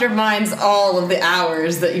kind of undermines all of the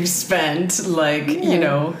hours that you've spent, like you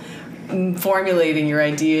know, formulating your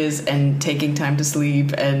ideas and taking time to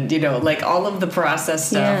sleep, and you know, like all of the process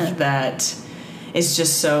stuff that is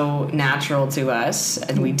just so natural to us,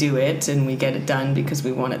 and we do it and we get it done because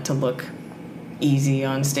we want it to look easy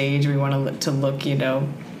on stage. We want it to look, you know,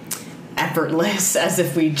 effortless, as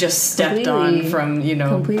if we just stepped on from, you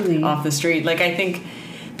know, off the street. Like, I think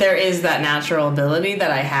there is that natural ability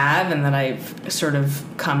that I have and that I've sort of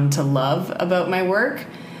come to love about my work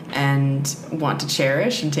and want to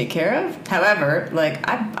cherish and take care of. However, like,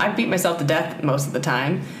 I beat myself to death most of the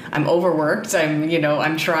time. I'm overworked.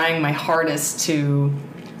 I'm trying my hardest to,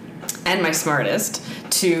 and my smartest,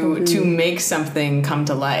 to make something come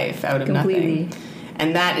to life out of nothing.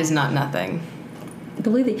 And that is not nothing.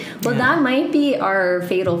 Completely. Well, that might be our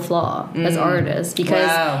fatal flaw as artists,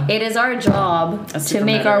 because it is our job to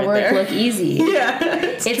make our work look easy.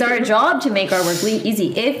 It's our job to make our work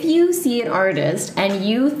easy. If you see an artist and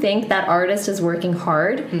you think that artist is working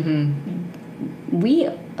hard, we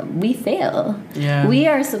fail. We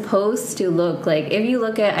are supposed to look like, if you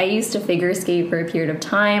look at, I used to figure skate for a period of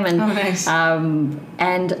time, and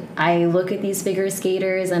and I look at these figure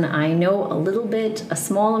skaters and I know a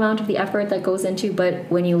small amount of the effort that goes into, but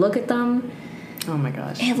when you look at them, oh my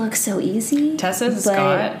gosh, it looks so easy. Tessa and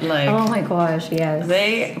Scott, like, oh my gosh, yes,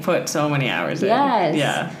 they put so many hours in.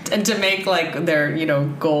 And to make like their, you know,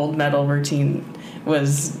 gold medal routine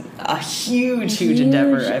was a huge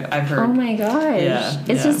endeavor, I've heard. Oh my gosh.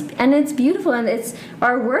 It's just, and it's beautiful, and it's,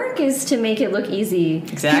 our work is to make it look easy.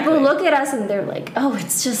 Exactly. People look at us and they're like, oh,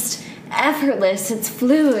 it's just effortless, it's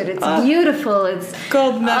fluid, it's beautiful, it's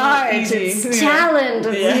gold medal, art, it's talent.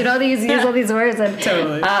 You know, these use all these words, and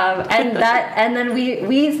and then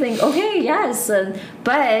we think, okay, yes,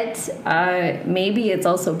 but maybe it's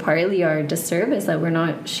also partly our disservice that we're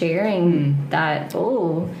not sharing that.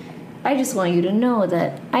 I just want you to know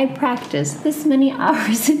that I practice this many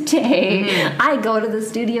hours a day. I go to the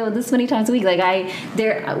studio this many times a week. Like,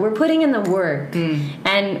 we're putting in the work,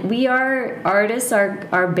 and we are artists,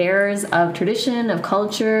 are bearers of tradition, of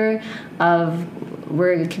culture,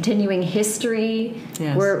 we're continuing history.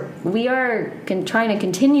 We are trying to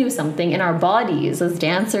continue something in our bodies. As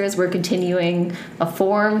dancers, we're continuing a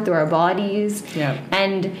form through our bodies.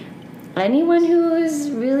 And anyone who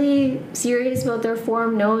is really serious about their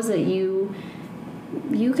form knows that you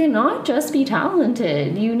cannot just be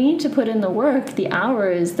talented. You need to put in the work, the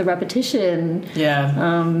hours, the repetition.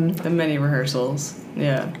 The many rehearsals.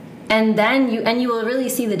 And then you will really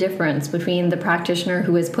see the difference between the practitioner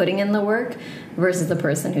who is putting in the work versus the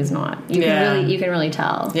person who's not. You can really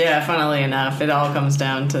tell. Funnily enough, it all comes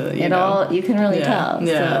down to you can really tell.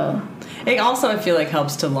 So. It also, I feel like,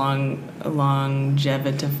 helps to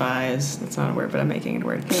longevitifies. That's not a word, but I'm making it a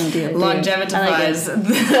word. Longevitifies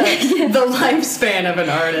the lifespan of an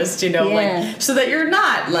artist, you know, like, so that you're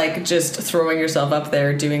not like just throwing yourself up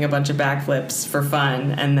there doing a bunch of backflips for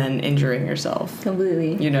fun and then injuring yourself.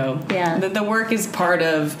 Completely. You know, the work is part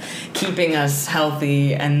of keeping us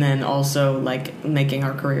healthy, and then also like making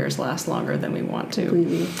our careers last longer than we want to.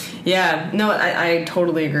 Completely. No, I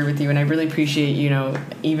totally agree with you, and I really appreciate, you know,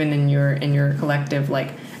 even in your collective,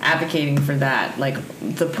 like, advocating for that. Like,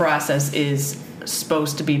 the process is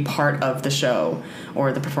supposed to be part of the show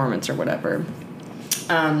or the performance or whatever.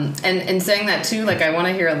 And saying that too, like, I want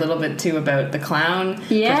to hear a little bit too about the clown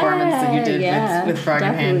performance that you did with Frog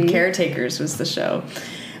in Hand. Caretakers was the show.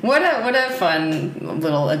 What a fun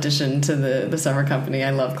little addition to the summer company. I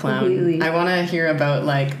love clown. Completely. I want to hear about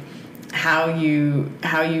like how you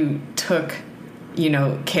took, you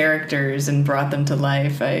know, characters and brought them to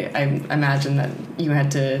life. I imagine that you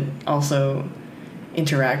had to also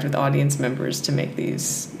interact with audience members to make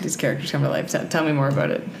these characters come to life. Tell me more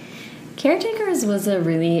about it. Caretakers was a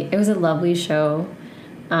lovely show,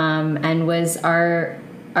 and was our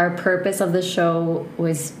purpose of the show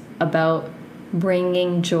was about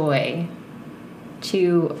bringing joy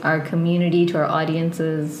to our community, to our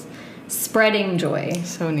audiences, spreading joy.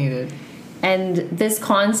 So needed. And this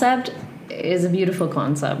concept is a beautiful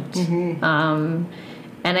concept. And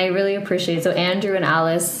I really appreciate it. So Andrew and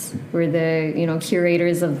Alice were the, you know,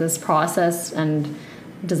 curators of this process and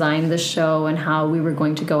designed the show and how we were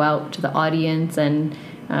going to go out to the audience, and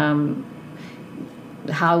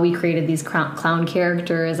how we created these clown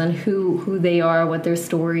characters and who they are, what their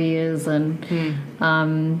story is, and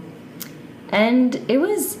it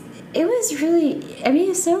It was really, I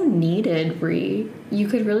mean, it's so needed, Bri. You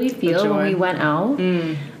could really feel when we went out.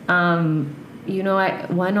 You know,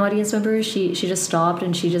 one audience member, she just stopped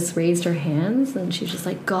and she just raised her hands and she's just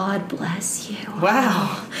like, God bless you.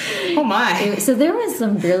 Wow. Oh my. So there was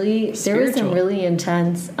some really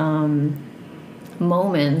intense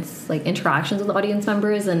moments, like interactions with audience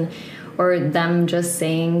members, or them just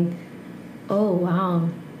saying, oh wow,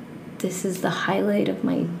 this is the highlight of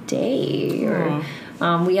my day. Or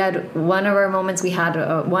we had one of our moments, we had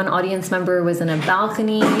one audience member was in a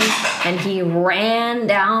balcony and he ran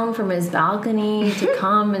down from his balcony to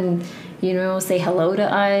come and, you know, say hello to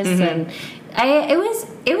us. And it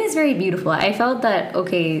was very beautiful. I felt that,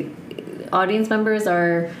 okay, audience members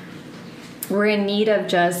we're in need of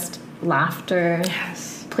just laughter,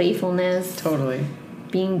 playfulness, totally,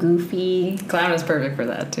 being goofy. Clown is perfect for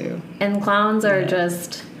that too. And clowns are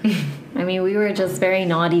just, I mean, we were just very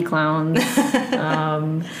naughty clowns.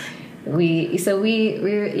 It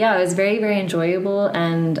was very, very enjoyable,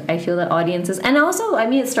 and I feel that audiences, and also, I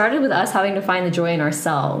mean, it started with us having to find the joy in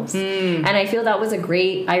ourselves, and I feel that was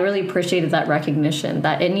I really appreciated that recognition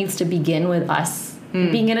that it needs to begin with us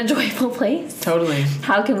being in a joyful place. Totally.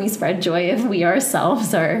 How can we spread joy if we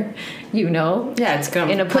ourselves are, you know, it's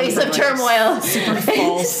in a place of turmoil, super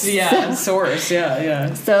false, source,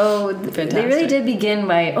 So fantastic. They really did begin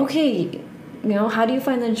by, okay, you know, how do you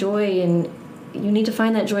find the joy? And you need to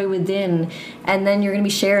find that joy within, and then you're going to be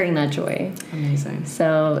sharing that joy. Amazing.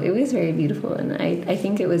 So it was very beautiful, and I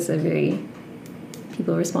think it was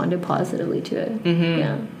people responded positively to it.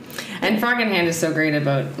 Yeah. And Frog in Hand is so great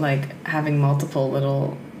about, like, having multiple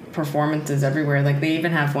little performances everywhere. Like, they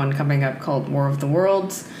even have one coming up called War of the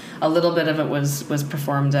Worlds. A little bit of it was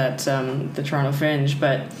performed at the Toronto Fringe,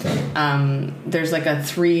 but there's like a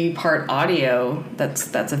 3-part audio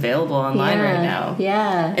that's available online right now.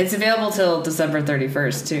 Yeah. It's available till December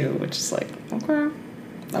 31st, too, which is like, okay,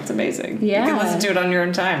 that's amazing. Yeah. You can listen to it on your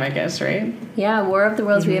own time, I guess, right? Yeah, War of the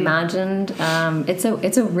Worlds Reimagined.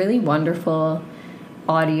 It's a really wonderful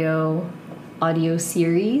audio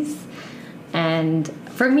series, and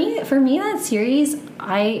for me that series,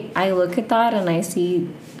 I look at that and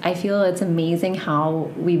I feel it's amazing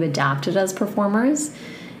how we've adapted as performers,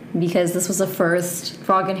 because this was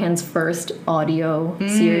Frog in Hand's first audio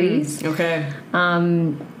series. Okay.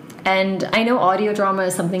 And I know audio drama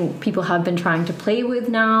is something people have been trying to play with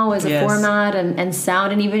now as a format and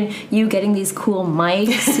sound, and even you getting these cool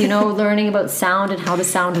mics, you know, learning about sound and how the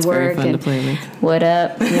sound work. Very fun and to play with. What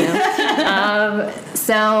up? You know?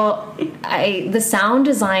 So the sound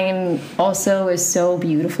design also is so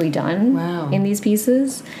beautifully done in these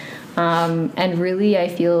pieces, and really I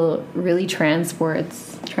feel really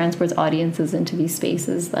transports audiences into these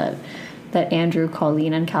spaces that Andrew,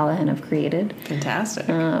 Colleen, and Callahan have created. Fantastic.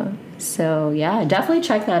 So yeah, definitely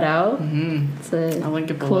check that out. I'll link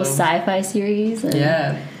it below. Cool sci-fi series. And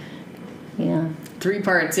yeah. 3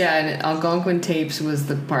 parts, and Algonquin Tapes was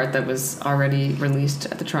the part that was already released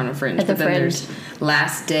at the Toronto Fringe. Then there's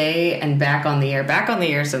Last Day and Back on the Air. Back on the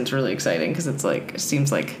Air sounds really exciting because it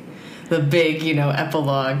seems like the big, you know,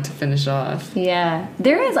 epilogue to finish off. Yeah.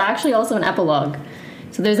 There is actually also an epilogue.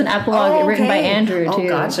 So there's an epilogue written by Andrew, too. Oh,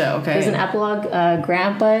 gotcha, okay. There's an epilogue,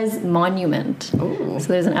 Grandpa's Monument. Oh. So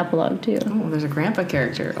there's an epilogue, too. Oh, there's a Grandpa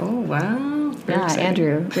character. Oh, wow. Very exciting.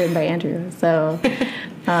 Andrew, written by Andrew. So,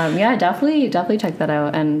 definitely check that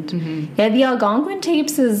out. And, the Algonquin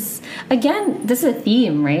Tapes is, again, this is a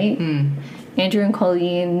theme, right? Andrew and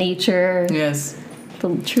Colleen, nature. Yes.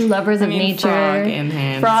 The true lovers of nature. Frog in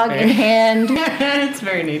Hand. Frog in Hand. It's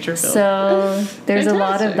very nature-filled. So there's a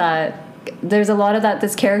lot of that.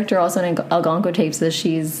 This character also in Algonquin Tapes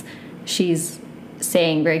is she's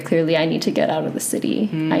saying very clearly, I need to get out of the city.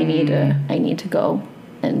 I need to go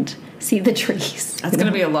and see the trees. That's going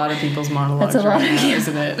to be a lot of people's monologues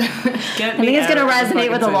isn't it? I think it's going to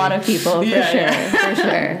resonate with a lot of people, for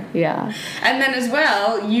sure. Yeah. And then as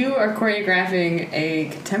well, you are choreographing a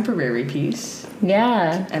contemporary piece.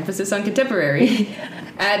 Yeah. Emphasis on contemporary.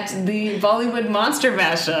 At the Bollywood Monster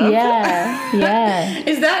Mashup. Yeah.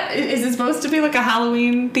 Is it supposed to be like a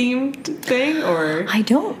Halloween themed thing, or I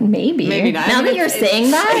don't maybe not. Now that you're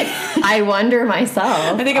saying that, I wonder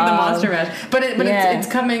myself. I think of the Monster Mash, but it's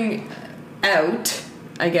coming out,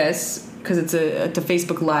 I guess, because it's a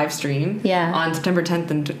Facebook live stream. On September 10th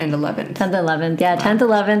and 11th. 10th, 11th. Yeah, 10th,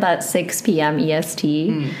 11th at 6 p.m.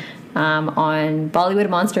 EST. on Bollywood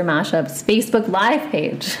Monster Mashup's Facebook Live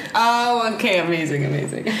page. Oh, okay, amazing.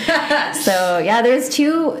 So yeah, there's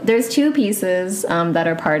two pieces that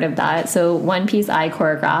are part of that. So one piece I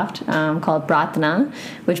choreographed called Pratna,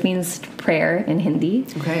 which means prayer in Hindi.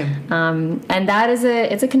 Okay. And that is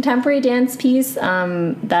it's a contemporary dance piece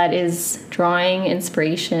that is drawing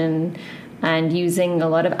inspiration and using a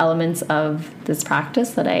lot of elements of this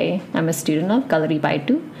practice that I am a student of,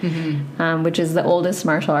 Kalaripayattu, which is the oldest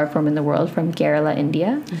martial art form in the world from Kerala,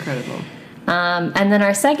 India. Incredible. And then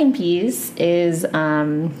our second piece is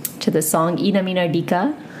to the song Ina Mina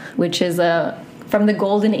Dika, which is from the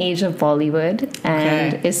golden age of Bollywood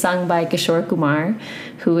and is sung by Kishore Kumar,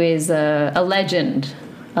 who is a legend.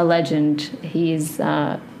 He's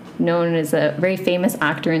known as a very famous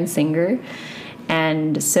actor and singer.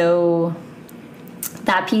 And so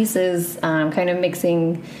that piece is kind of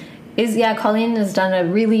mixing... Colleen has done a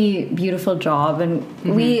really beautiful job, and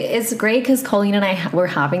it's great because Colleen and I were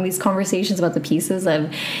having these conversations about the pieces. It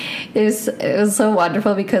was so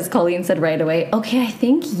wonderful because Colleen said right away, okay, I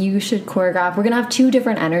think you should choreograph. We're gonna have two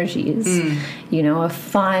different energies, a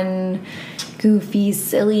fun, goofy,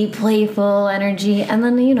 silly, playful energy, and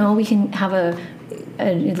then we can have a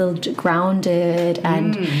little grounded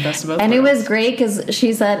and it was great because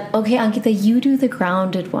she said, okay, Ankita, you do the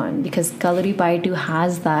grounded one because Kalaripayattu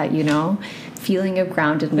has that feeling of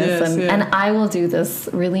groundedness, and I will do this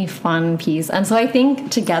really fun piece. And so I think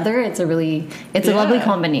together it's a lovely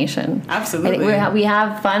combination. Absolutely. I think we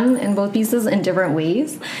have fun in both pieces in different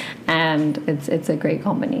ways, and it's a great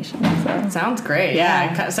combination. So. Sounds great.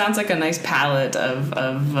 Yeah. It sounds like a nice palette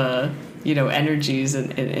of energies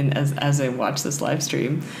and as I watch this live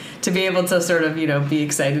stream, to be able to sort of be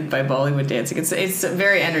excited by Bollywood dancing. It's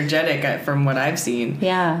very energetic from what I've seen.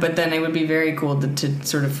 Yeah. But then it would be very cool to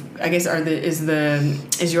sort of, I guess,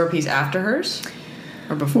 is your piece after hers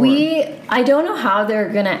or before? I don't know how they're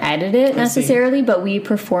gonna edit it necessarily, but we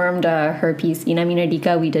performed her piece Ina Mina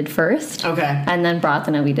Dika we did first. Okay. And then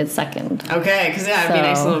Pratna we did second. Okay, because it'd be a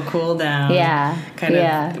nice little cool down. Yeah. Kind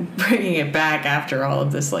of bringing it back after all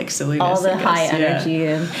of this silliness. All the high energy.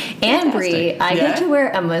 And Bri, I get to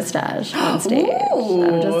wear a mustache on stage. Ooh,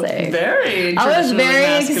 I'm just saying. Very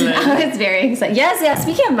masculine. I was very excited. Yes,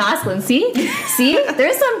 speaking of masculine, see?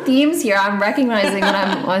 There's some themes here I'm recognizing when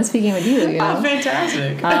I'm speaking with you. Oh,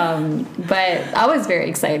 fantastic. But I was very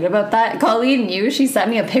excited about that. Colleen knew. She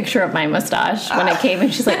sent me a picture of my mustache when I came,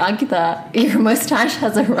 and she's like, Ankita, your mustache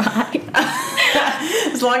has arrived.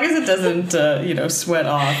 As long as it doesn't, sweat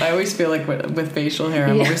off. I always feel like with facial hair,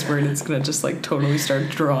 I'm always worried it's going to just totally start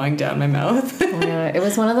drawing down my mouth. It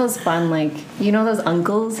was one of those fun, those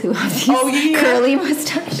uncles who have these curly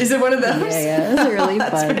mustaches. Is it one of those? Yeah, it was really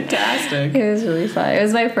fun. That's fantastic. It was really fun. It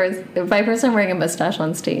was my first time wearing a mustache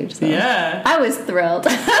on stage. So yeah. I was thrilled.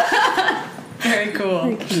 Very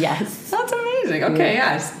cool. Yes. That's amazing. Okay,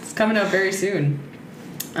 it's coming out very soon.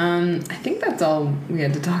 I think that's all we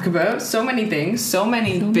had to talk about. So many things, so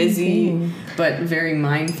many busy but very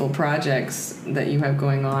mindful projects that you have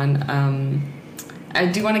going on. I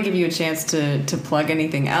do want to give you a chance to plug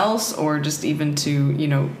anything else, or just even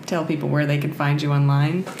to tell people where they can find you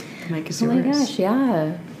online. The mic is yours. Oh my gosh,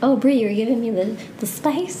 yeah. Oh, Bri, you're giving me the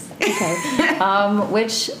spice. Okay. Plug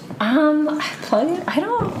it.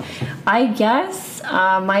 I guess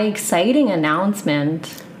my exciting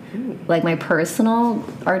announcement. My personal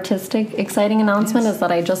artistic exciting announcement is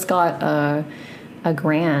that I just got a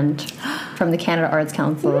grant from the Canada Arts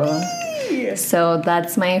Council. Whee! So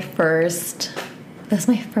that's my first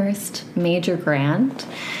major grant.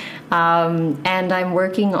 And I'm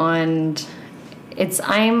working on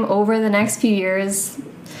I'm over the next few years.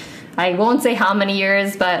 I won't say how many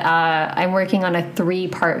years, but I'm working on a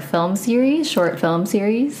 3-part short film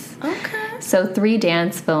series. Okay. So 3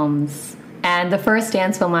 dance films. And the first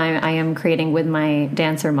dance film I am creating with my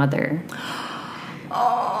dancer mother.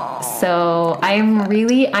 Oh. So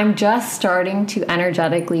I'm just starting to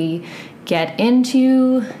energetically get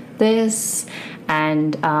into this.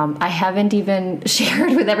 And I haven't even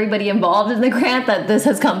shared with everybody involved in the grant that this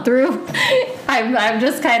has come through. I'm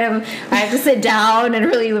just I have to sit down and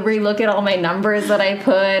really relook at all my numbers that I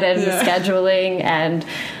put and the scheduling and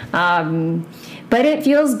but it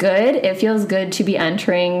feels good. It feels good to be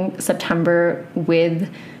entering September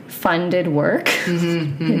with funded work.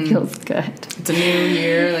 It feels good. It's a new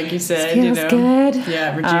year, like you said. It feels good.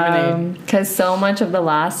 Yeah, rejuvenate. Because so much of the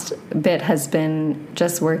last bit has been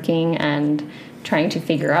just working and trying to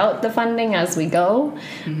figure out the funding as we go.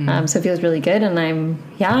 So it feels really good, and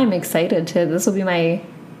I'm excited to. This will be my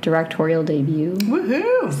directorial debut.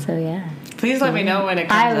 Woohoo! So yeah. Please let me know when it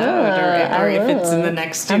comes out, or if it's in the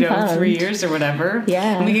next 3 years or whatever.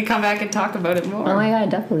 Yeah, and we can come back and talk about it more. Oh my god,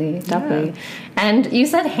 definitely. And you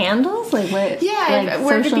said handles, like what? Yeah, like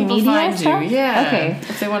where social do people media find stuff? you? Yeah, okay.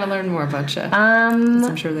 If they want to learn more about you,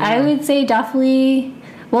 I'm sure they will. I would say definitely.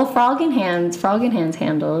 Well, Frog and Hands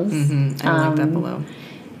handles. Mm-hmm. I'll link that below.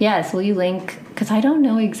 Yes, will you link? Because I don't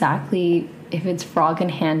know exactly if it's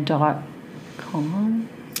frogandhand.com.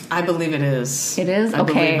 I believe it is. It is? I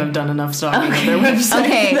believe I've done enough stalking on their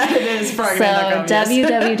website that it is frogandhand.com. So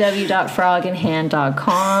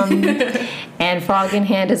www.frogandhand.com. And Frog and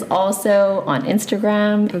Hand is also on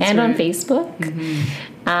Instagram on Facebook.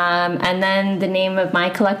 Mm-hmm. And then the name of my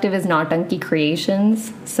collective is Nautanki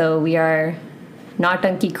Creations. So we are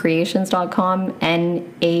NautankiCreations.com,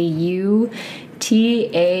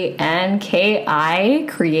 NAUTANKI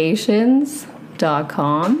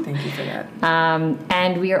Creations.com. Thank you for that.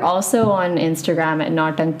 And we are also on Instagram at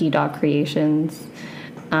nautanki.creations.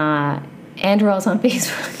 And we're also on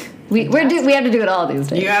Facebook. We have to do it all these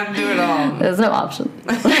days. You have to do it all. There's no option.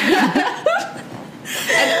 And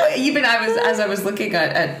even as I was looking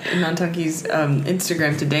at Nautanki's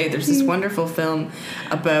Instagram today, there's this wonderful film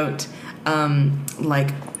about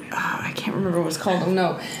I can't remember what it's called. Oh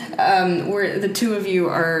no, where the two of you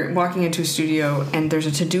are walking into a studio and there's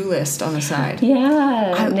a to-do list on the side.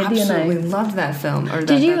 Yeah, I absolutely loved that film. Or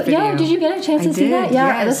did you? That video. Yeah, did you get a chance to see that?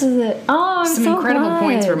 Yeah, yes. This is it. Oh, I'm Some so incredible glad.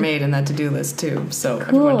 points were made in that to-do list too. So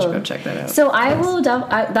everyone should go check that out. So I will.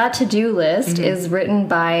 That to-do list is written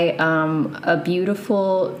by a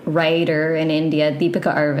beautiful writer in India,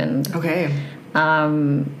 Deepika Arvind. Okay.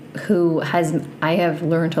 Who I have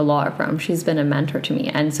learned a lot from. She's been a mentor to me.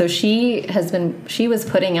 And so she was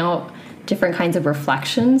putting out different kinds of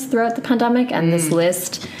reflections throughout the pandemic, and this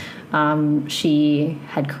list she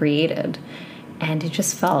had created. And it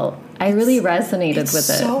just I really resonated with it.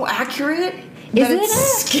 It's so accurate. Isn't it?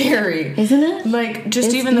 Scary. Isn't it? Like, just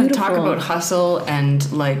it's even beautiful. the talk about hustle and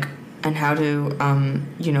how to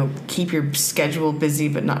keep your schedule busy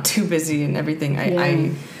but not too busy and everything.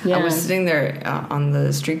 I was sitting there on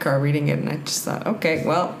the streetcar reading it, and I just thought, okay,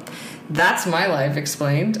 well, that's my life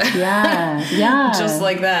explained. Yeah. Just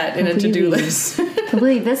like that. Completely. In a to-do list.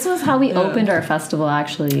 Completely. This was how we opened our festival,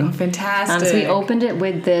 actually. Oh, fantastic. So we opened it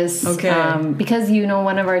with this because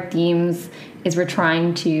one of our themes is we're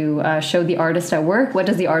trying to show the artist at work. What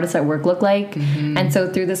does the artist at work look like? Mm-hmm. And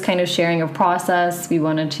so through this kind of sharing of process, we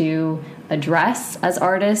wanted to address as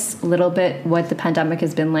artists a little bit what the pandemic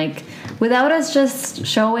has been like without us just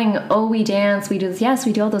showing, we dance, we do this. Yes,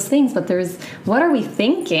 we do all those things, but what are we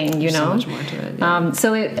thinking, There's so much more to it. Yeah.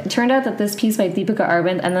 So it turned out that this piece by Deepika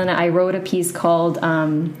Arvind, and then I wrote a piece called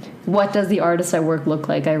What Does the Artist at Work Look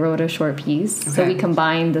Like? I wrote a short piece. Okay. So we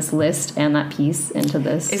combined this list and that piece into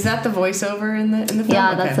this. Is that the voiceover in the film?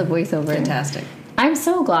 Yeah, that's the voiceover. Fantastic. I'm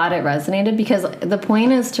so glad it resonated, because the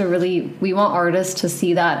point is we want artists to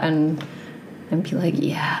see that and be like,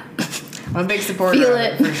 yeah. I'm a big supporter Feel of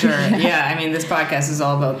it, for sure. Yeah, I mean, this podcast is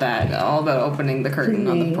all about that, all about opening the curtain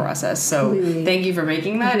on the process. So thank you for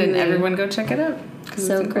making that, and everyone go check it out.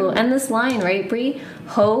 So cool. And this line, right, Bri?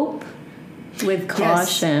 Hope with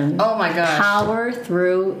caution. Yes. Oh my gosh. Power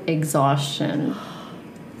through exhaustion.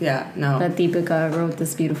 Yeah, no. That Deepika wrote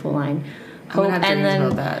this beautiful line. Hope, I'm gonna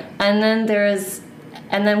have about that.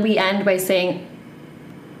 And then we end by saying,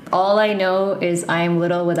 all I know is I am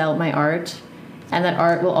little without my art, and that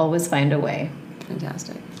art will always find a way.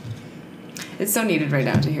 Fantastic. It's so needed right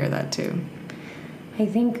now to hear that too. I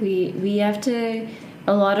think we have to,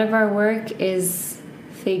 a lot of our work is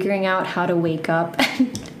figuring out how to wake up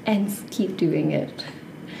and keep doing it.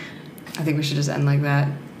 I think we should just end like that.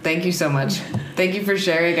 Thank you so much. Thank you for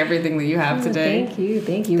sharing everything that you have today. Thank you.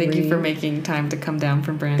 Thank Thank you for making time to come down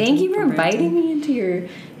from Brampton. Thank you for inviting me into your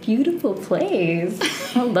beautiful place.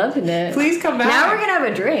 I'm loving it. Please come back. Now we're going to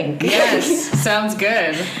have a drink. Yes. Sounds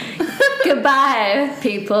good. Goodbye,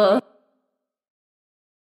 people.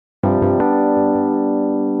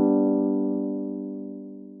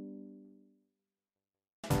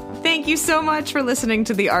 Thank you so much for listening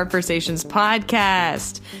to the Art Versations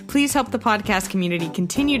podcast. Please help the podcast community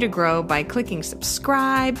continue to grow by clicking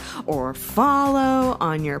subscribe or follow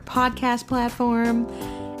on your podcast platform,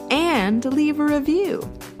 and leave a review.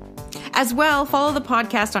 As well, follow the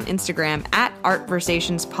podcast on Instagram at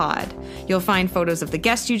ArtVersationsPod. You'll find photos of the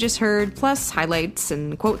guests you just heard, plus highlights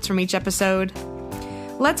and quotes from each episode.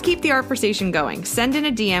 Let's keep the art versation going. Send in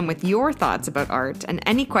a DM with your thoughts about art and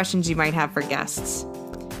any questions you might have for guests.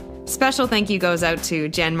 Special thank you goes out to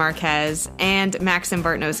Jen Marquez and Maxim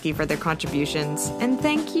Bartnowski for their contributions. And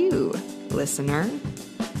thank you, listener.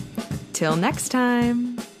 Till next time.